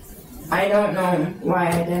 And I don't know why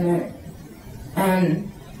I didn't.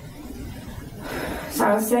 And so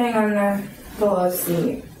I was sitting on the love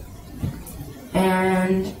seat.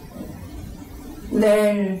 And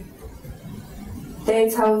then they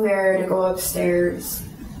tell Vera to go upstairs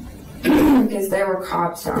because there were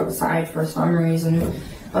cops outside for some reason,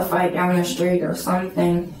 a fight down the street or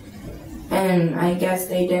something. And I guess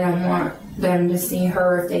they didn't want them to see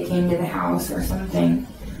her if they came to the house or something.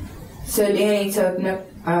 So Danny took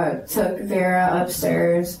Vera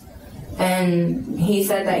upstairs, and he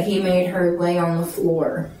said that he made her lay on the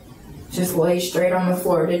floor. Just lay straight on the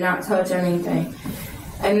floor, did not touch anything.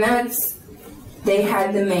 And they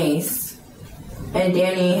had the mace, and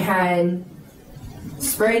Danny had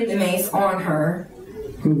sprayed the mace on her.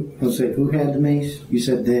 Who had the mace? You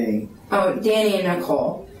said they. Oh, Danny and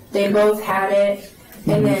Nicole. They both had it,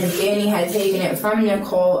 and then Danny had taken it from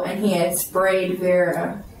Nicole, and he had sprayed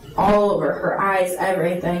Vera all over her eyes,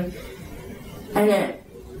 everything. And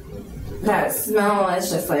that smell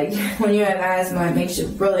is just like, when you have asthma, it makes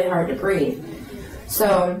it really hard to breathe.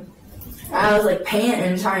 So I was like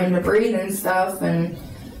panting, trying to breathe and stuff, and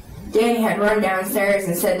Danny had run downstairs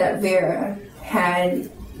and said that Vera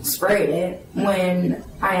had sprayed it, when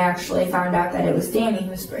I actually found out that it was Danny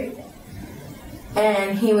who sprayed it.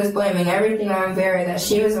 And he was blaming everything on Vera, that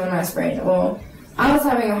she was the one that sprayed it. Well, I was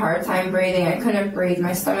having a hard time breathing. I couldn't breathe.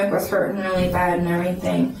 My stomach was hurting really bad and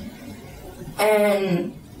everything.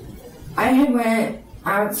 And I had went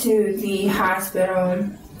out to the hospital.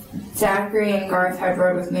 Zachary and Garth had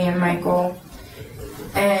rode with me and Michael.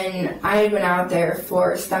 And I had been out there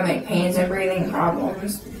for stomach pains and breathing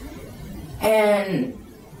problems. And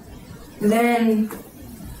then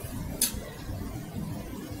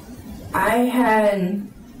I had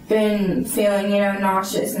been feeling,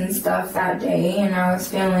 nauseous and stuff that day, and I was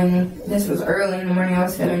feeling, this was early in the morning, I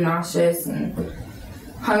was feeling nauseous and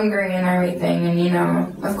hungry and everything,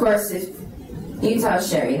 and of course, if you tell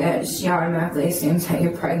Sherry that, she automatically assumes that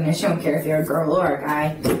you're pregnant. She don't care if you're a girl or a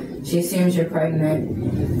guy, she assumes you're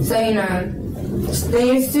pregnant. So,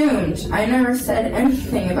 they assumed. I never said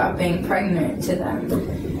anything about being pregnant to them.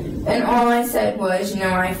 And all I said was,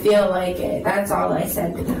 I feel like it. That's all I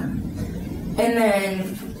said to them. And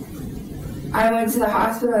then I went to the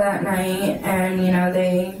hospital that night, and,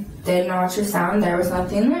 they did an ultrasound. There was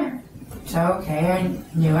nothing there. So, okay, I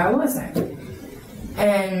knew I wasn't.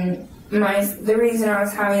 And the reason I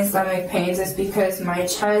was having stomach pains is because my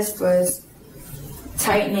chest was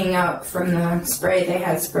tightening up from the spray they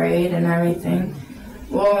had sprayed and everything.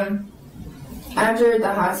 Well, after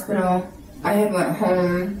the hospital, I had went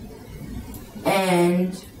home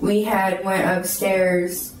and we had went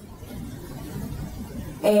upstairs,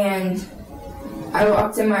 and I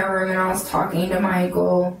walked in my room and I was talking to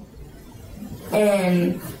Michael,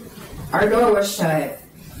 and our door was shut,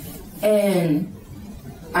 and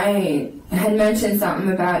I had mentioned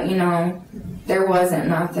something about, you know, there wasn't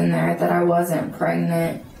nothing there, that I wasn't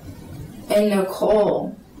pregnant, and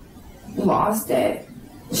Nicole lost it.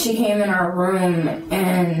 She came in our room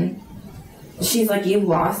and she's like, "You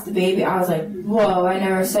lost the baby?" I was like, "Whoa, I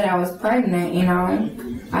never said I was pregnant, you know.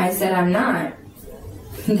 I said I'm not."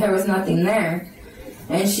 There was nothing there.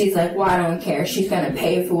 And she's like, "Well, I don't care. She's going to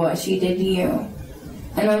pay for what she did to you."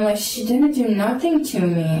 And I'm like, "She didn't do nothing to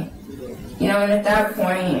me." You know, and at that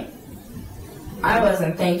point, I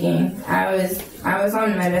wasn't thinking. I was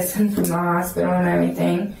on medicine from the hospital and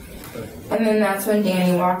everything. And then that's when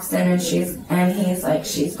Danny walks in and he's like,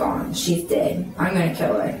 "She's gone. She's dead. I'm going to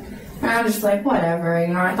kill her." And I'm just like, whatever,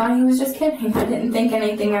 you know, I thought he was just kidding. I didn't think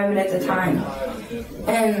anything of it at the time.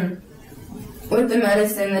 And with the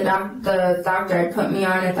medicine the doctor had put me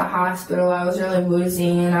on at the hospital, I was really woozy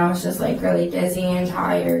and I was just like really dizzy and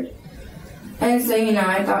tired. And so, you know,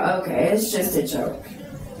 I thought, okay, it's just a joke.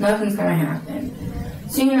 Nothing's gonna happen.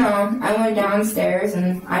 So, you know, I went downstairs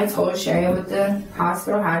and I told Sherry what the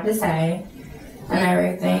hospital had to say and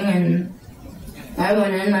everything, and I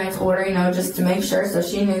went in and I told her, you know, just to make sure, so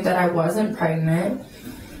she knew that I wasn't pregnant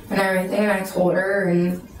and everything, and I told her,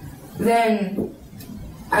 and then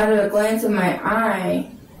out of the glance of my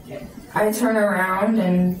eye, I turn around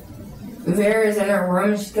and Vera's in her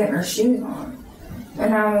room and she's getting her shoes on.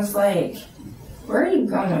 And I was like, "Where are you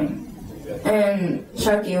going?" And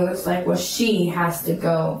Chucky was like, "Well, she has to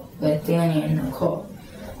go with Danny and Nicole."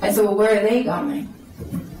 I said, "Well, where are they going?"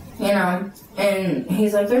 You know, and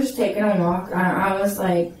he's like, "They're just taking a walk." I was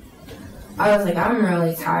like, I'm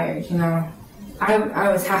really tired, you know. I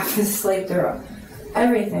was half asleep through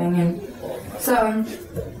everything. And so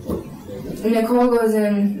Nicole goes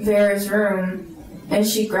in Vera's room and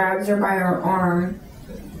she grabs her by her arm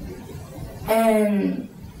and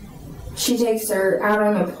she takes her out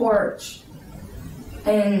on the porch.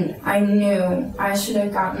 And I knew I should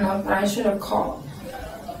have gotten up and I should have called.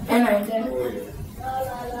 And I did.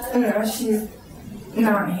 And now she's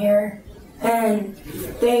not here. And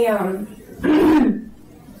they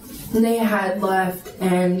they had left,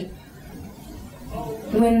 and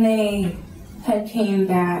when they had came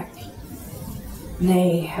back,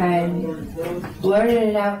 they had blurted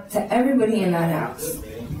it out to everybody in that house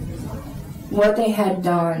what they had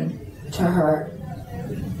done to her.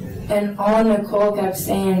 And all Nicole kept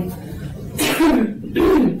saying,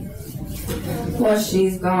 "Well,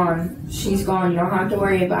 she's gone. She's gone. You don't have to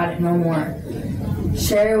worry about it no more."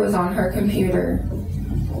 Sherry was on her computer,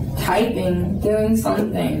 typing, doing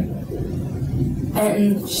something.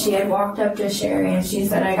 And she had walked up to Sherry and she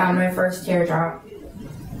said, "I got my first teardrop."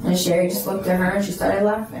 And Sherry just looked at her and she started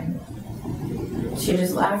laughing. She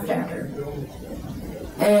just laughed at her.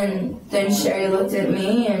 And then Sherry looked at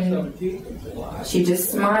me and she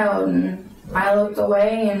just smiled, and I looked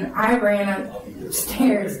away and I ran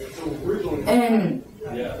upstairs. And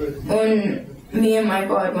when me and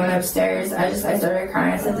Michael had went upstairs, I started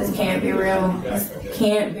crying. I said, "This can't be real. This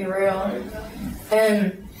can't be real."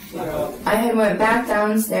 And I had went back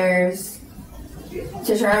downstairs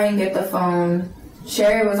to try and get the phone.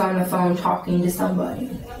 Sherry was on the phone talking to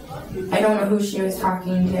somebody. I don't know who she was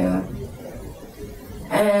talking to.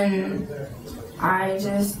 And I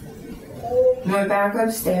just went back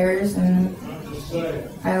upstairs and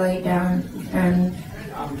I laid down and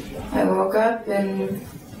I woke up, and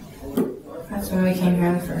that's when we came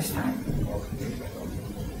here the first time.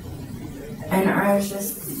 And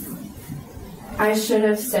I should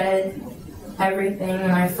have said everything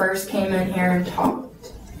when I first came in here and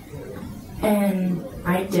talked. And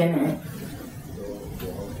I didn't.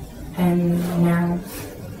 And now.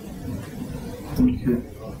 Okay.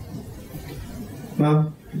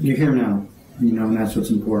 Well, you're here now, you know, and that's what's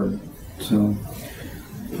important. So,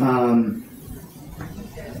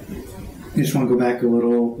 I just want to go back a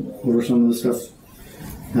little over some of the stuff.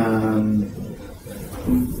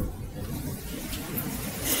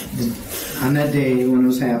 On that day when it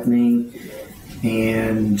was happening,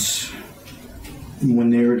 and when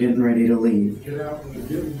they were getting ready to leave,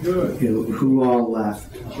 who all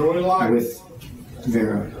left with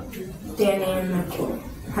Vera? Danny and Nicole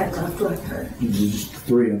had left with her. Just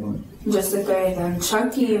three of them. Just the three of them.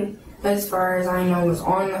 Chucky as far as I know, was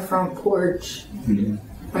on the front porch. Mm-hmm.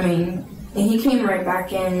 I mean, he came right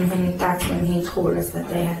back in, and that's when he told us that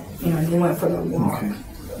they had, they went for the walk. Okay.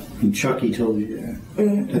 And Chucky told you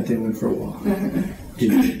that, that they went for a walk. Mm-hmm.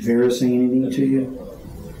 Did Vera say anything to you?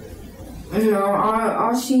 No,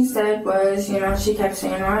 all she said was, she kept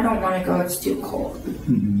saying, I don't want to go, it's too cold.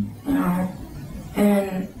 Mm-hmm.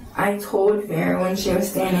 And I told Vera when she was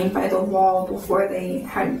standing by the wall before they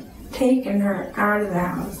had taken her out of the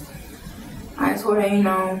house, I told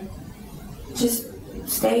her, just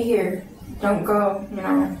stay here. Don't go,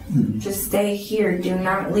 Mm-hmm. Just stay here. Do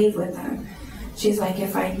not leave with them. She's like,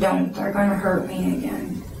 if I don't, they're going to hurt me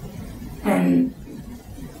again. And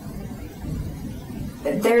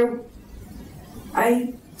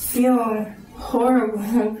I feel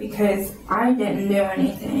horrible because I didn't do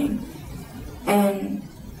anything. And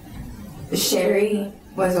Sherry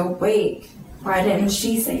was awake. Why didn't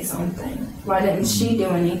she say something? Why didn't she do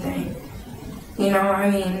anything?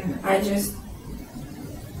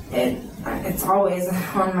 It's always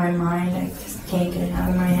on my mind. I just can't get it out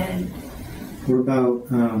of my head. What about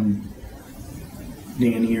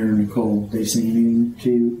Danny or Nicole? They say anything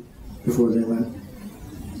to you before they left?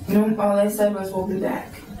 No, all they said was, we'll be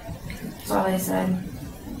back. That's all they said.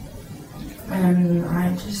 And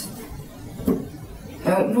I just...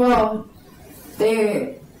 Well,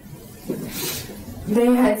 they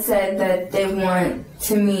had said that they want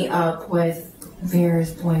to meet up with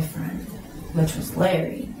Vera's boyfriend, which was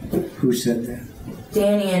Larry. Who said that?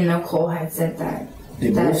 Danny and Nicole had said that. They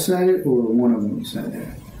both said it, or one of them said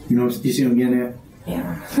that? You see what I'm getting at?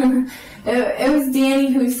 Yeah. It was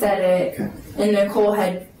Danny who said it, Okay. and Nicole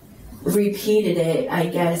had repeated it, I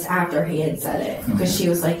guess, after he had said it. Because she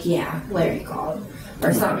was like, yeah, Larry called,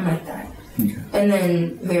 or something like that. Okay. And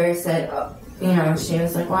then Vera said, she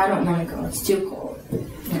was like, well, I don't want to go, it's too cold.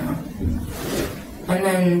 And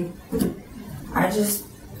then I just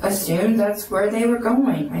assumed that's where they were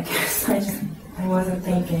going, I guess. I wasn't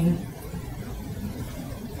thinking.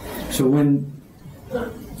 So when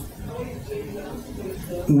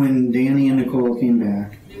Danny and Nicole came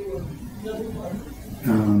back,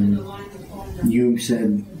 you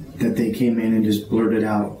said that they came in and just blurted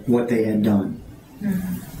out what they had done.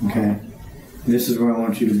 Mm-hmm. Okay? This is where I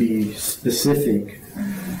want you to be specific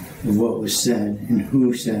of what was said and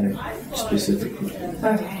who said it specifically.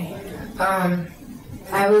 Okay.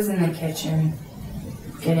 I was in the kitchen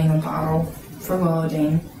getting a bottle for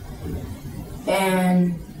loading,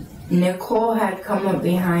 and Nicole had come up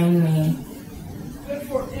behind me,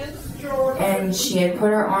 and she had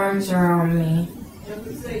put her arms around me,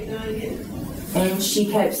 and she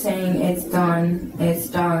kept saying, it's done,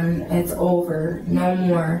 it's over, no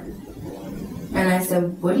more. And I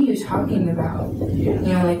said, what are you talking about?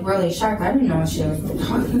 Really shocked. I didn't know what she was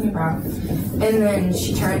talking about. And then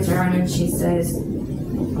she turns around and she says,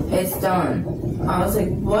 it's done. I was like,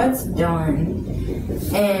 what's done?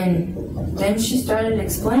 And then she started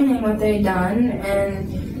explaining what they'd done,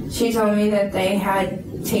 and she told me that they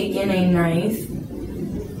had taken a knife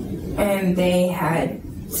and they had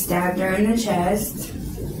stabbed her in the chest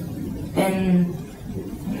and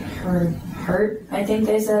her hurt, I think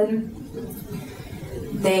they said.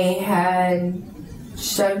 They had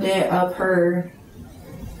shoved it up her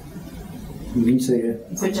You can say it.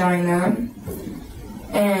 vagina,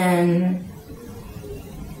 and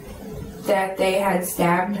that they had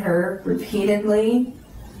stabbed her repeatedly.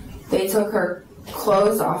 They took her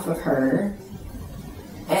clothes off of her,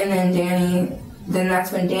 and then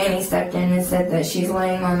that's when Danny stepped in and said that she's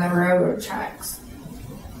laying on the railroad tracks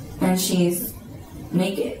and she's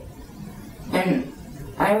naked. And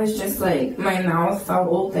I was just like, my mouth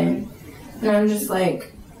fell open, and I'm just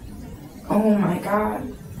like, oh my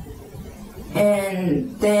God.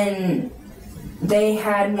 And then they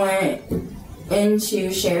had went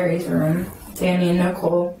into Sherry's room, Danny and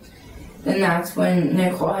Nicole, and that's when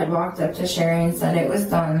Nicole had walked up to Sherry and said it was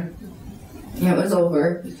done, it was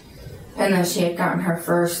over, and that she had gotten her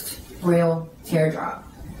first real teardrop.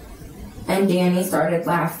 And Danny started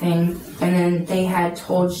laughing, and then they had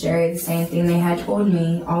told Sherry the same thing. They had told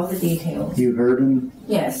me all the details. You heard him?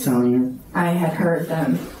 Yes. Telling her? I had heard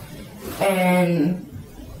them. And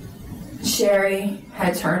Sherry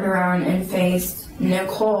had turned around and faced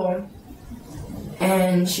Nicole,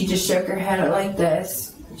 and she just shook her head like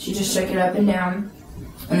this. She just shook it up and down,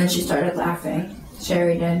 and then she started laughing.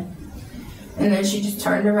 Sherry did. And then she just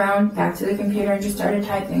turned around, back to the computer, and just started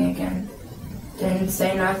typing again. Didn't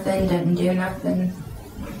say nothing, didn't do nothing.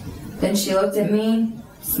 Then she looked at me,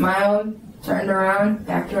 smiled, turned around,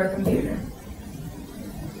 back to her computer.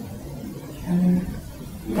 And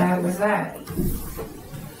that was that.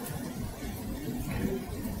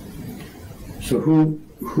 So who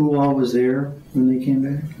all was there when they came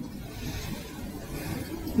back?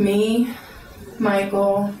 Me,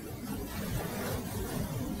 Michael,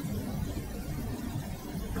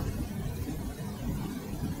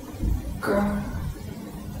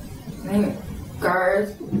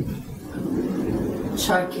 Garth,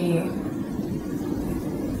 Chucky,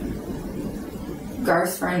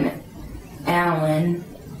 Garth's friend Alan,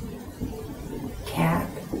 Cap,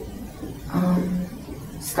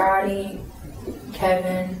 Scotty,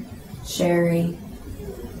 Kevin, Sherry,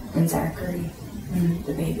 and Zachary, and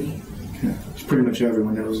the baby. Okay. It's pretty much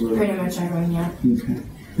everyone that was living. Pretty much everyone, yeah. Okay.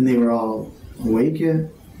 And they were all awake yet?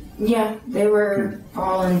 Yeah, they were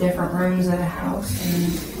all in different rooms of the house.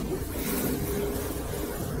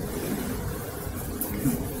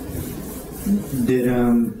 And did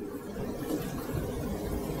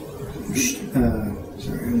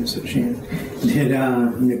sorry, I missed Shannon. Did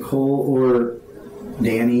Nicole or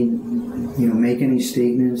Danny, make any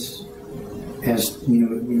statements? As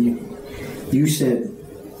you said,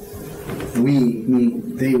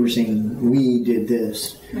 they were saying we did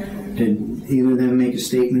this. Mm-hmm. Did either of them make a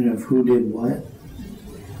statement of who did what?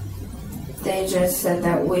 They just said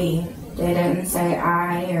that we. They didn't say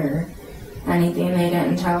I or anything. They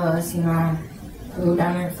didn't tell us, who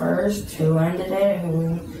done it first, who ended it,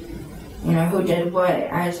 who did what.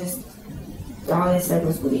 All they said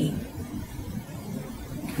was we.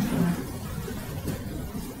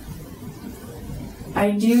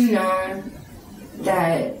 I do know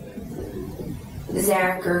that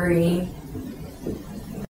Zachary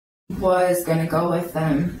was going to go with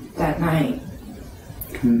them that night.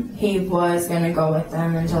 Hmm. He was going to go with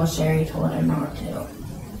them until Sherry told him not to.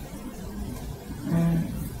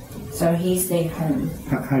 So he stayed home.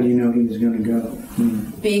 How do you know he was going to go?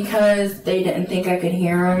 Because they didn't think I could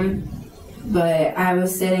hear him. But I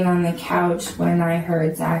was sitting on the couch when I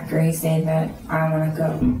heard Zachary say that I want to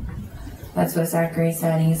go. That's what Zachary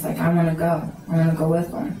said. He's like, I want to go. I want to go with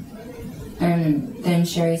them. And then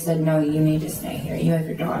Sherry said, no, you need to stay here. You have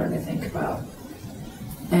your daughter to think about.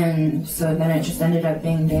 And so then it just ended up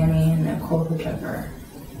being Danny and Nicole who took her.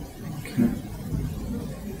 Okay.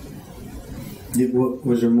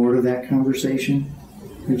 Was there more to that conversation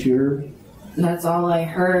that you heard? That's all I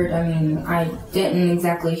heard. I mean, I didn't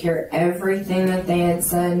exactly hear everything that they had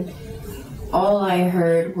said. All I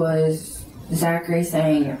heard was Zachary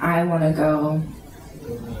saying, I want to go,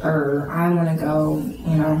 or I want to go,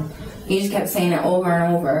 He just kept saying it over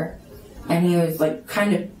and over. And he was like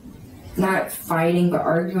kind of not fighting, but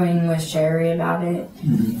arguing with Sherry about it.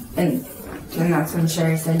 Mm-hmm. And that's when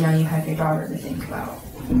Sherry said, no, you have your daughter to think about.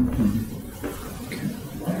 Mm-hmm.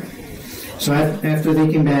 So after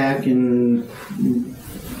they came back and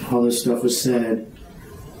all this stuff was said,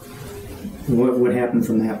 what happened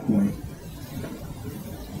from that point?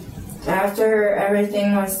 After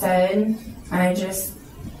everything was said,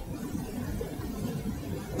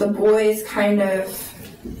 the boys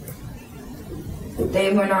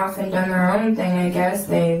they went off and done their own thing, I guess.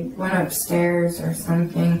 They went upstairs or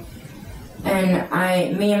something.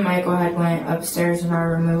 And me and Michael had went upstairs in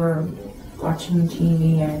our room. We were watching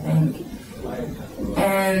TV, I think.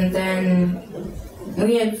 And then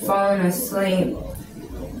we had fallen asleep.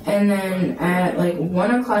 And then at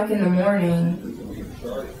 1 o'clock in the morning,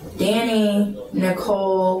 Danny,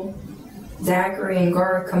 Nicole, Zachary, and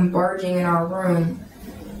Gar come barging in our room.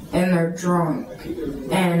 And they're drunk.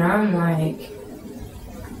 And I'm like,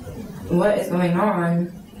 what is going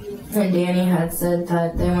on? And Danny had said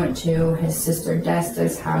that they went to his sister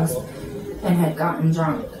Desta's house and had gotten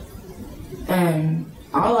drunk. And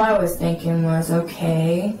all I was thinking was,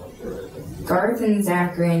 okay, Garth and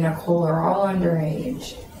Zachary and Nicole are all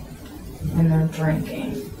underage. And they're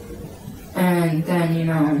drinking. And then,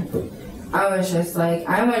 I was just like,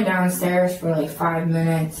 I went downstairs for 5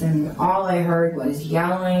 minutes and all I heard was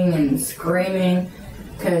yelling and screaming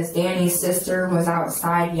because Danny's sister was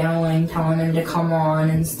outside yelling, telling him to come on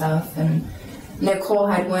and stuff. And Nicole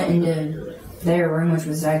had went into their room, which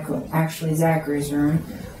was actually Zachary's room,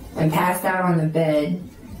 and passed out on the bed.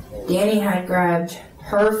 Danny had grabbed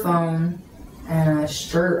her phone and a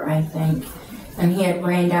shirt, I think, and he had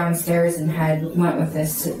ran downstairs and went with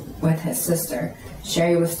his sister.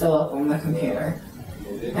 Sherry was still up on the computer.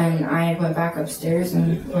 And I had went back upstairs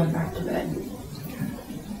and went back to bed.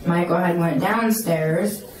 Michael had went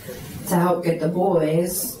downstairs to help get the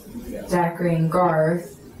boys, Zachary and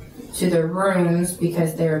Garth, to their rooms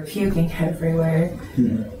because they were puking everywhere.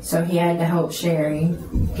 Mm-hmm. So he had to help Sherry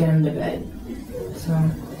get them to bed. So,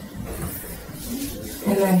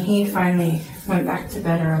 and then he finally went back to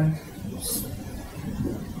bed around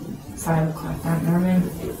 5 o'clock that morning.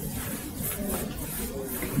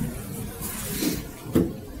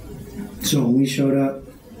 So when we showed up,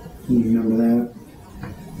 you remember that?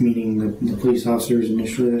 Meaning the police officers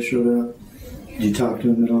initially that showed up? Did you talk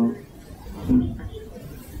to them at all?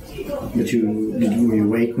 Were you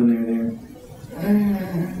awake when they were there?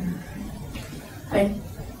 I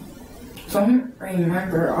don't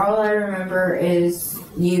remember. All I remember is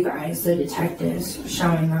you guys, the detectives,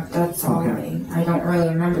 showing up. That's all. Okay. I don't really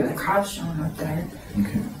remember the cops showing up there.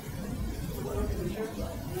 Okay.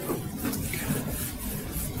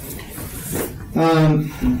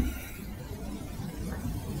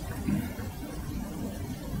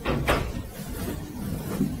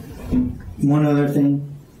 One other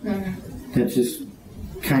thing that just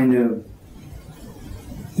kind of,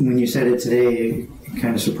 when you said it today, it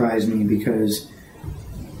kind of surprised me, because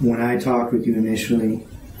when I talked with you initially,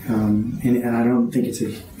 and I don't think it's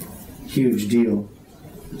a huge deal,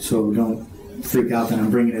 so don't freak out that I'm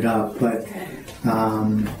bringing it up, but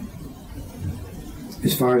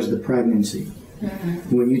as far as the pregnancy,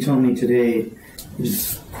 what you told me today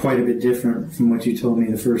is quite a bit different from what you told me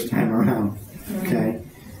the first time around. Okay?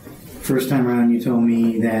 First time around, you told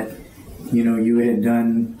me that, you know, you had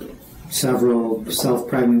done several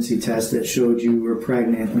self-pregnancy tests that showed you were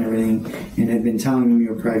pregnant and everything, and had been telling them you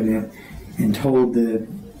were pregnant, and told the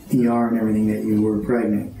ER and everything that you were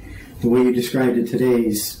pregnant. The way you described it today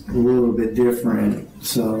is a little bit different.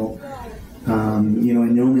 So, you know,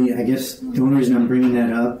 and I guess the only reason I'm bringing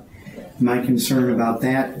that up, my concern about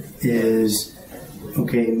that is,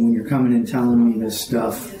 okay, when you're coming and telling me this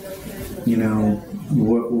stuff, you know,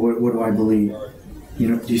 what do I believe? You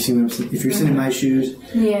know, do you see what I'm saying? If you're sitting in my shoes,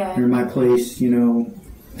 Yeah. you're in my place, you know,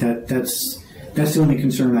 that's the only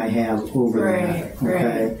concern I have over that.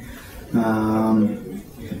 Okay.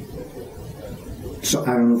 So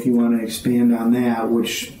I don't know if you want to expand on that,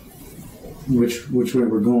 which way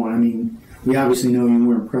we're going. I mean, we obviously know you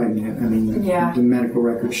weren't pregnant. I mean, Yeah. the medical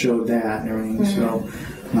record showed that and everything. So,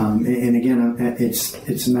 and again,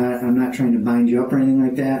 it's not. I'm not trying to bind you up or anything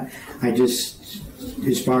like that. I just,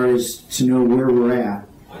 as far as to know where we're at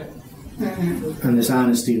on this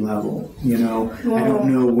honesty level, you know, I don't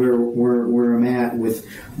know where I'm at with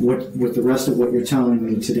the rest of what you're telling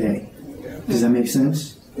me today. Does that make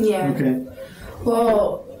sense? Yeah. Okay.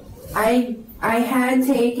 Well, I had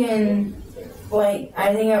taken, like,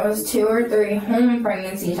 I think it was 2 or 3 home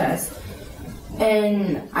pregnancy tests.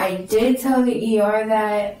 And I did tell the ER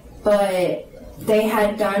that, but they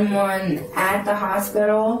had done one at the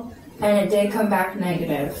hospital, and it did come back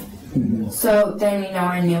negative. So then, you know,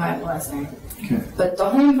 I knew I wasn't. Okay. But the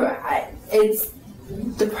home, it's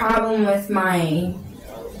the problem with my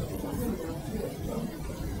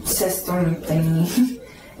system thingy.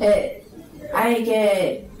 I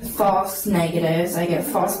get false negatives, I get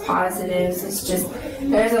false positives. It's just,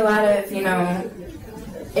 there's a lot of, you know,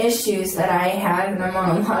 issues that I have, and I'm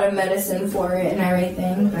on a lot of medicine for it and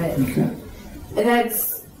everything, but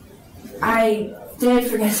I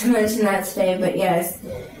did forget to mention that today, but yes,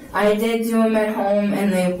 I did do them at home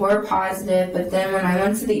and they were positive, but then when I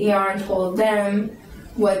went to the ER and told them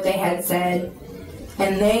what they had said,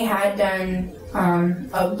 and they had done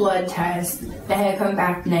a blood test that had come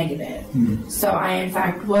back negative. So I, in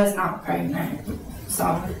fact, was not pregnant.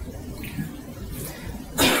 So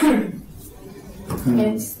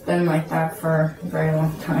it's been like that for a very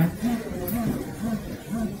long time.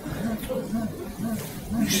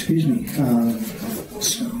 Excuse me.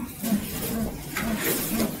 So,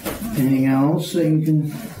 anything else that you can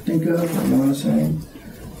think of or you want to say?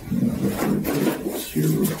 Let's hear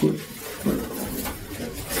real quick.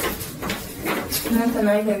 Nothing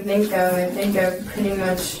I can think of. I think I've pretty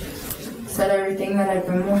much said everything that I've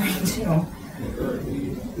been wanting to.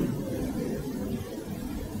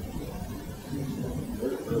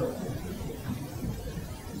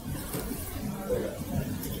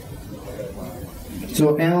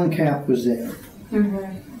 So Alan Cap was there.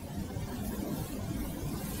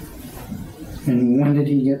 And when did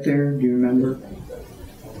he get there? Do you remember?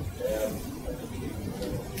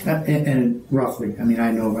 And roughly, I mean,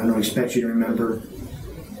 I don't expect you to remember.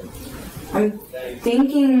 I'm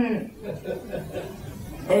thinking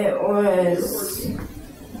it was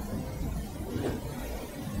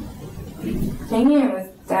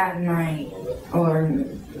that night, or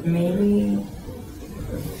maybe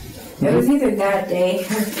it was either that day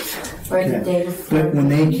or the day before. But when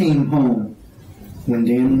they came home, when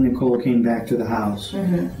Dan and Nicole came back to the house,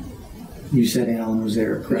 you said Alan was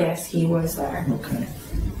there, correct? Yes, he was there. Okay.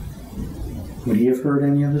 Would he have heard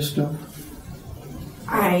any of this stuff?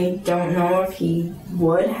 I don't know if he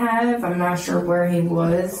would have. I'm not sure where he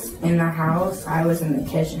was in the house. I was in the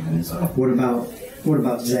kitchen. So. What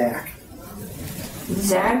about Zach?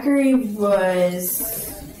 Zachary was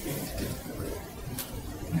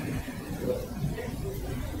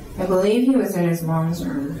I believe he was in his mom's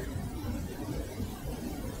room.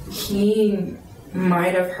 He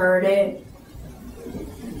might have heard it.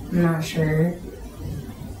 I'm not sure.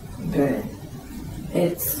 But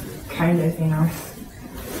it's kind of, you know.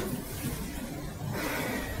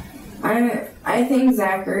 I think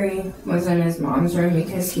Zachary was in his mom's room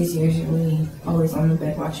because he's usually always on the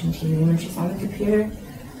bed watching TV when she's on the computer.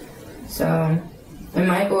 So, and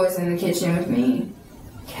Michael was in the kitchen with me.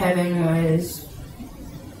 Kevin was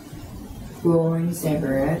rolling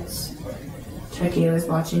cigarettes. Chucky was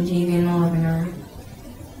watching TV in the living room.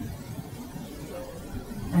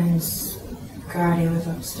 And Scotty was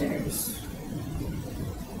upstairs.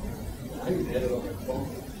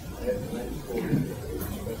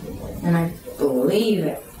 And I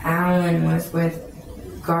believe Alan was with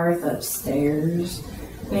Garth upstairs.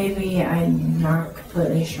 Maybe, I'm not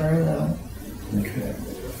completely sure though. Okay.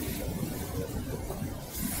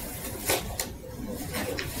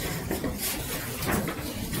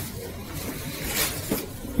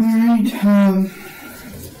 Alright,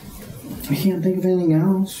 I can't think of anything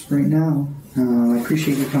else right now. I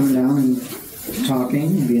appreciate you coming down and talking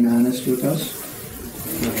and being honest with us.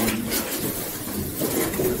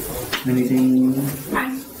 Anything?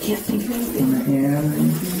 I can't think of anything. Yeah,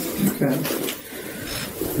 okay.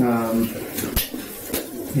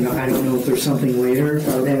 You know, I don't know if there's something later. If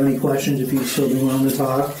I would have any questions, if you still be willing to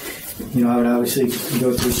talk, you know, I would obviously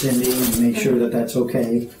go through Cindy and make sure that that's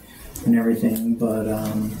okay and everything. But,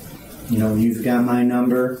 you know, you've got my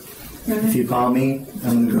number. Mm-hmm. If you call me,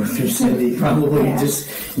 I'm going to go through Cindy probably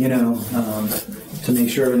just, you know, to make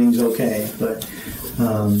sure everything's okay. But,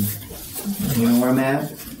 you know where I'm at?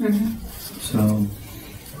 Mm-hmm. So,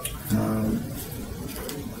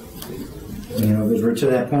 you know, because we're to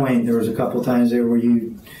that point, there was a couple times there where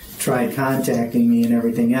you tried contacting me and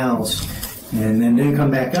everything else, and then didn't come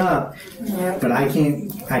back up. Yep. But I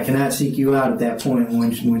cannot seek you out at that point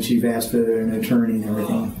once you've asked for an attorney and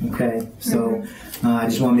everything. Okay, so I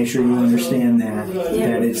just want to make sure you understand that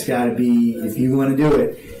it's got to be, if you want to do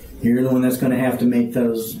it, you're the one that's going to have to make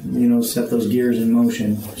those, you know, set those gears in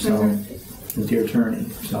motion. So with your attorney.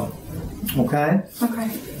 So okay.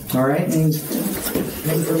 Okay. All right. Anything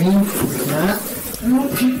for me? Not?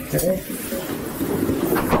 Okay.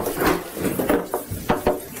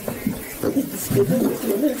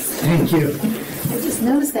 Thank you. I just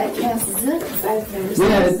noticed that cast zip. I've never seen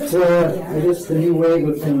Yeah, it's the new way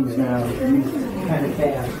with things now. Kind of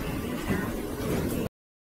fast.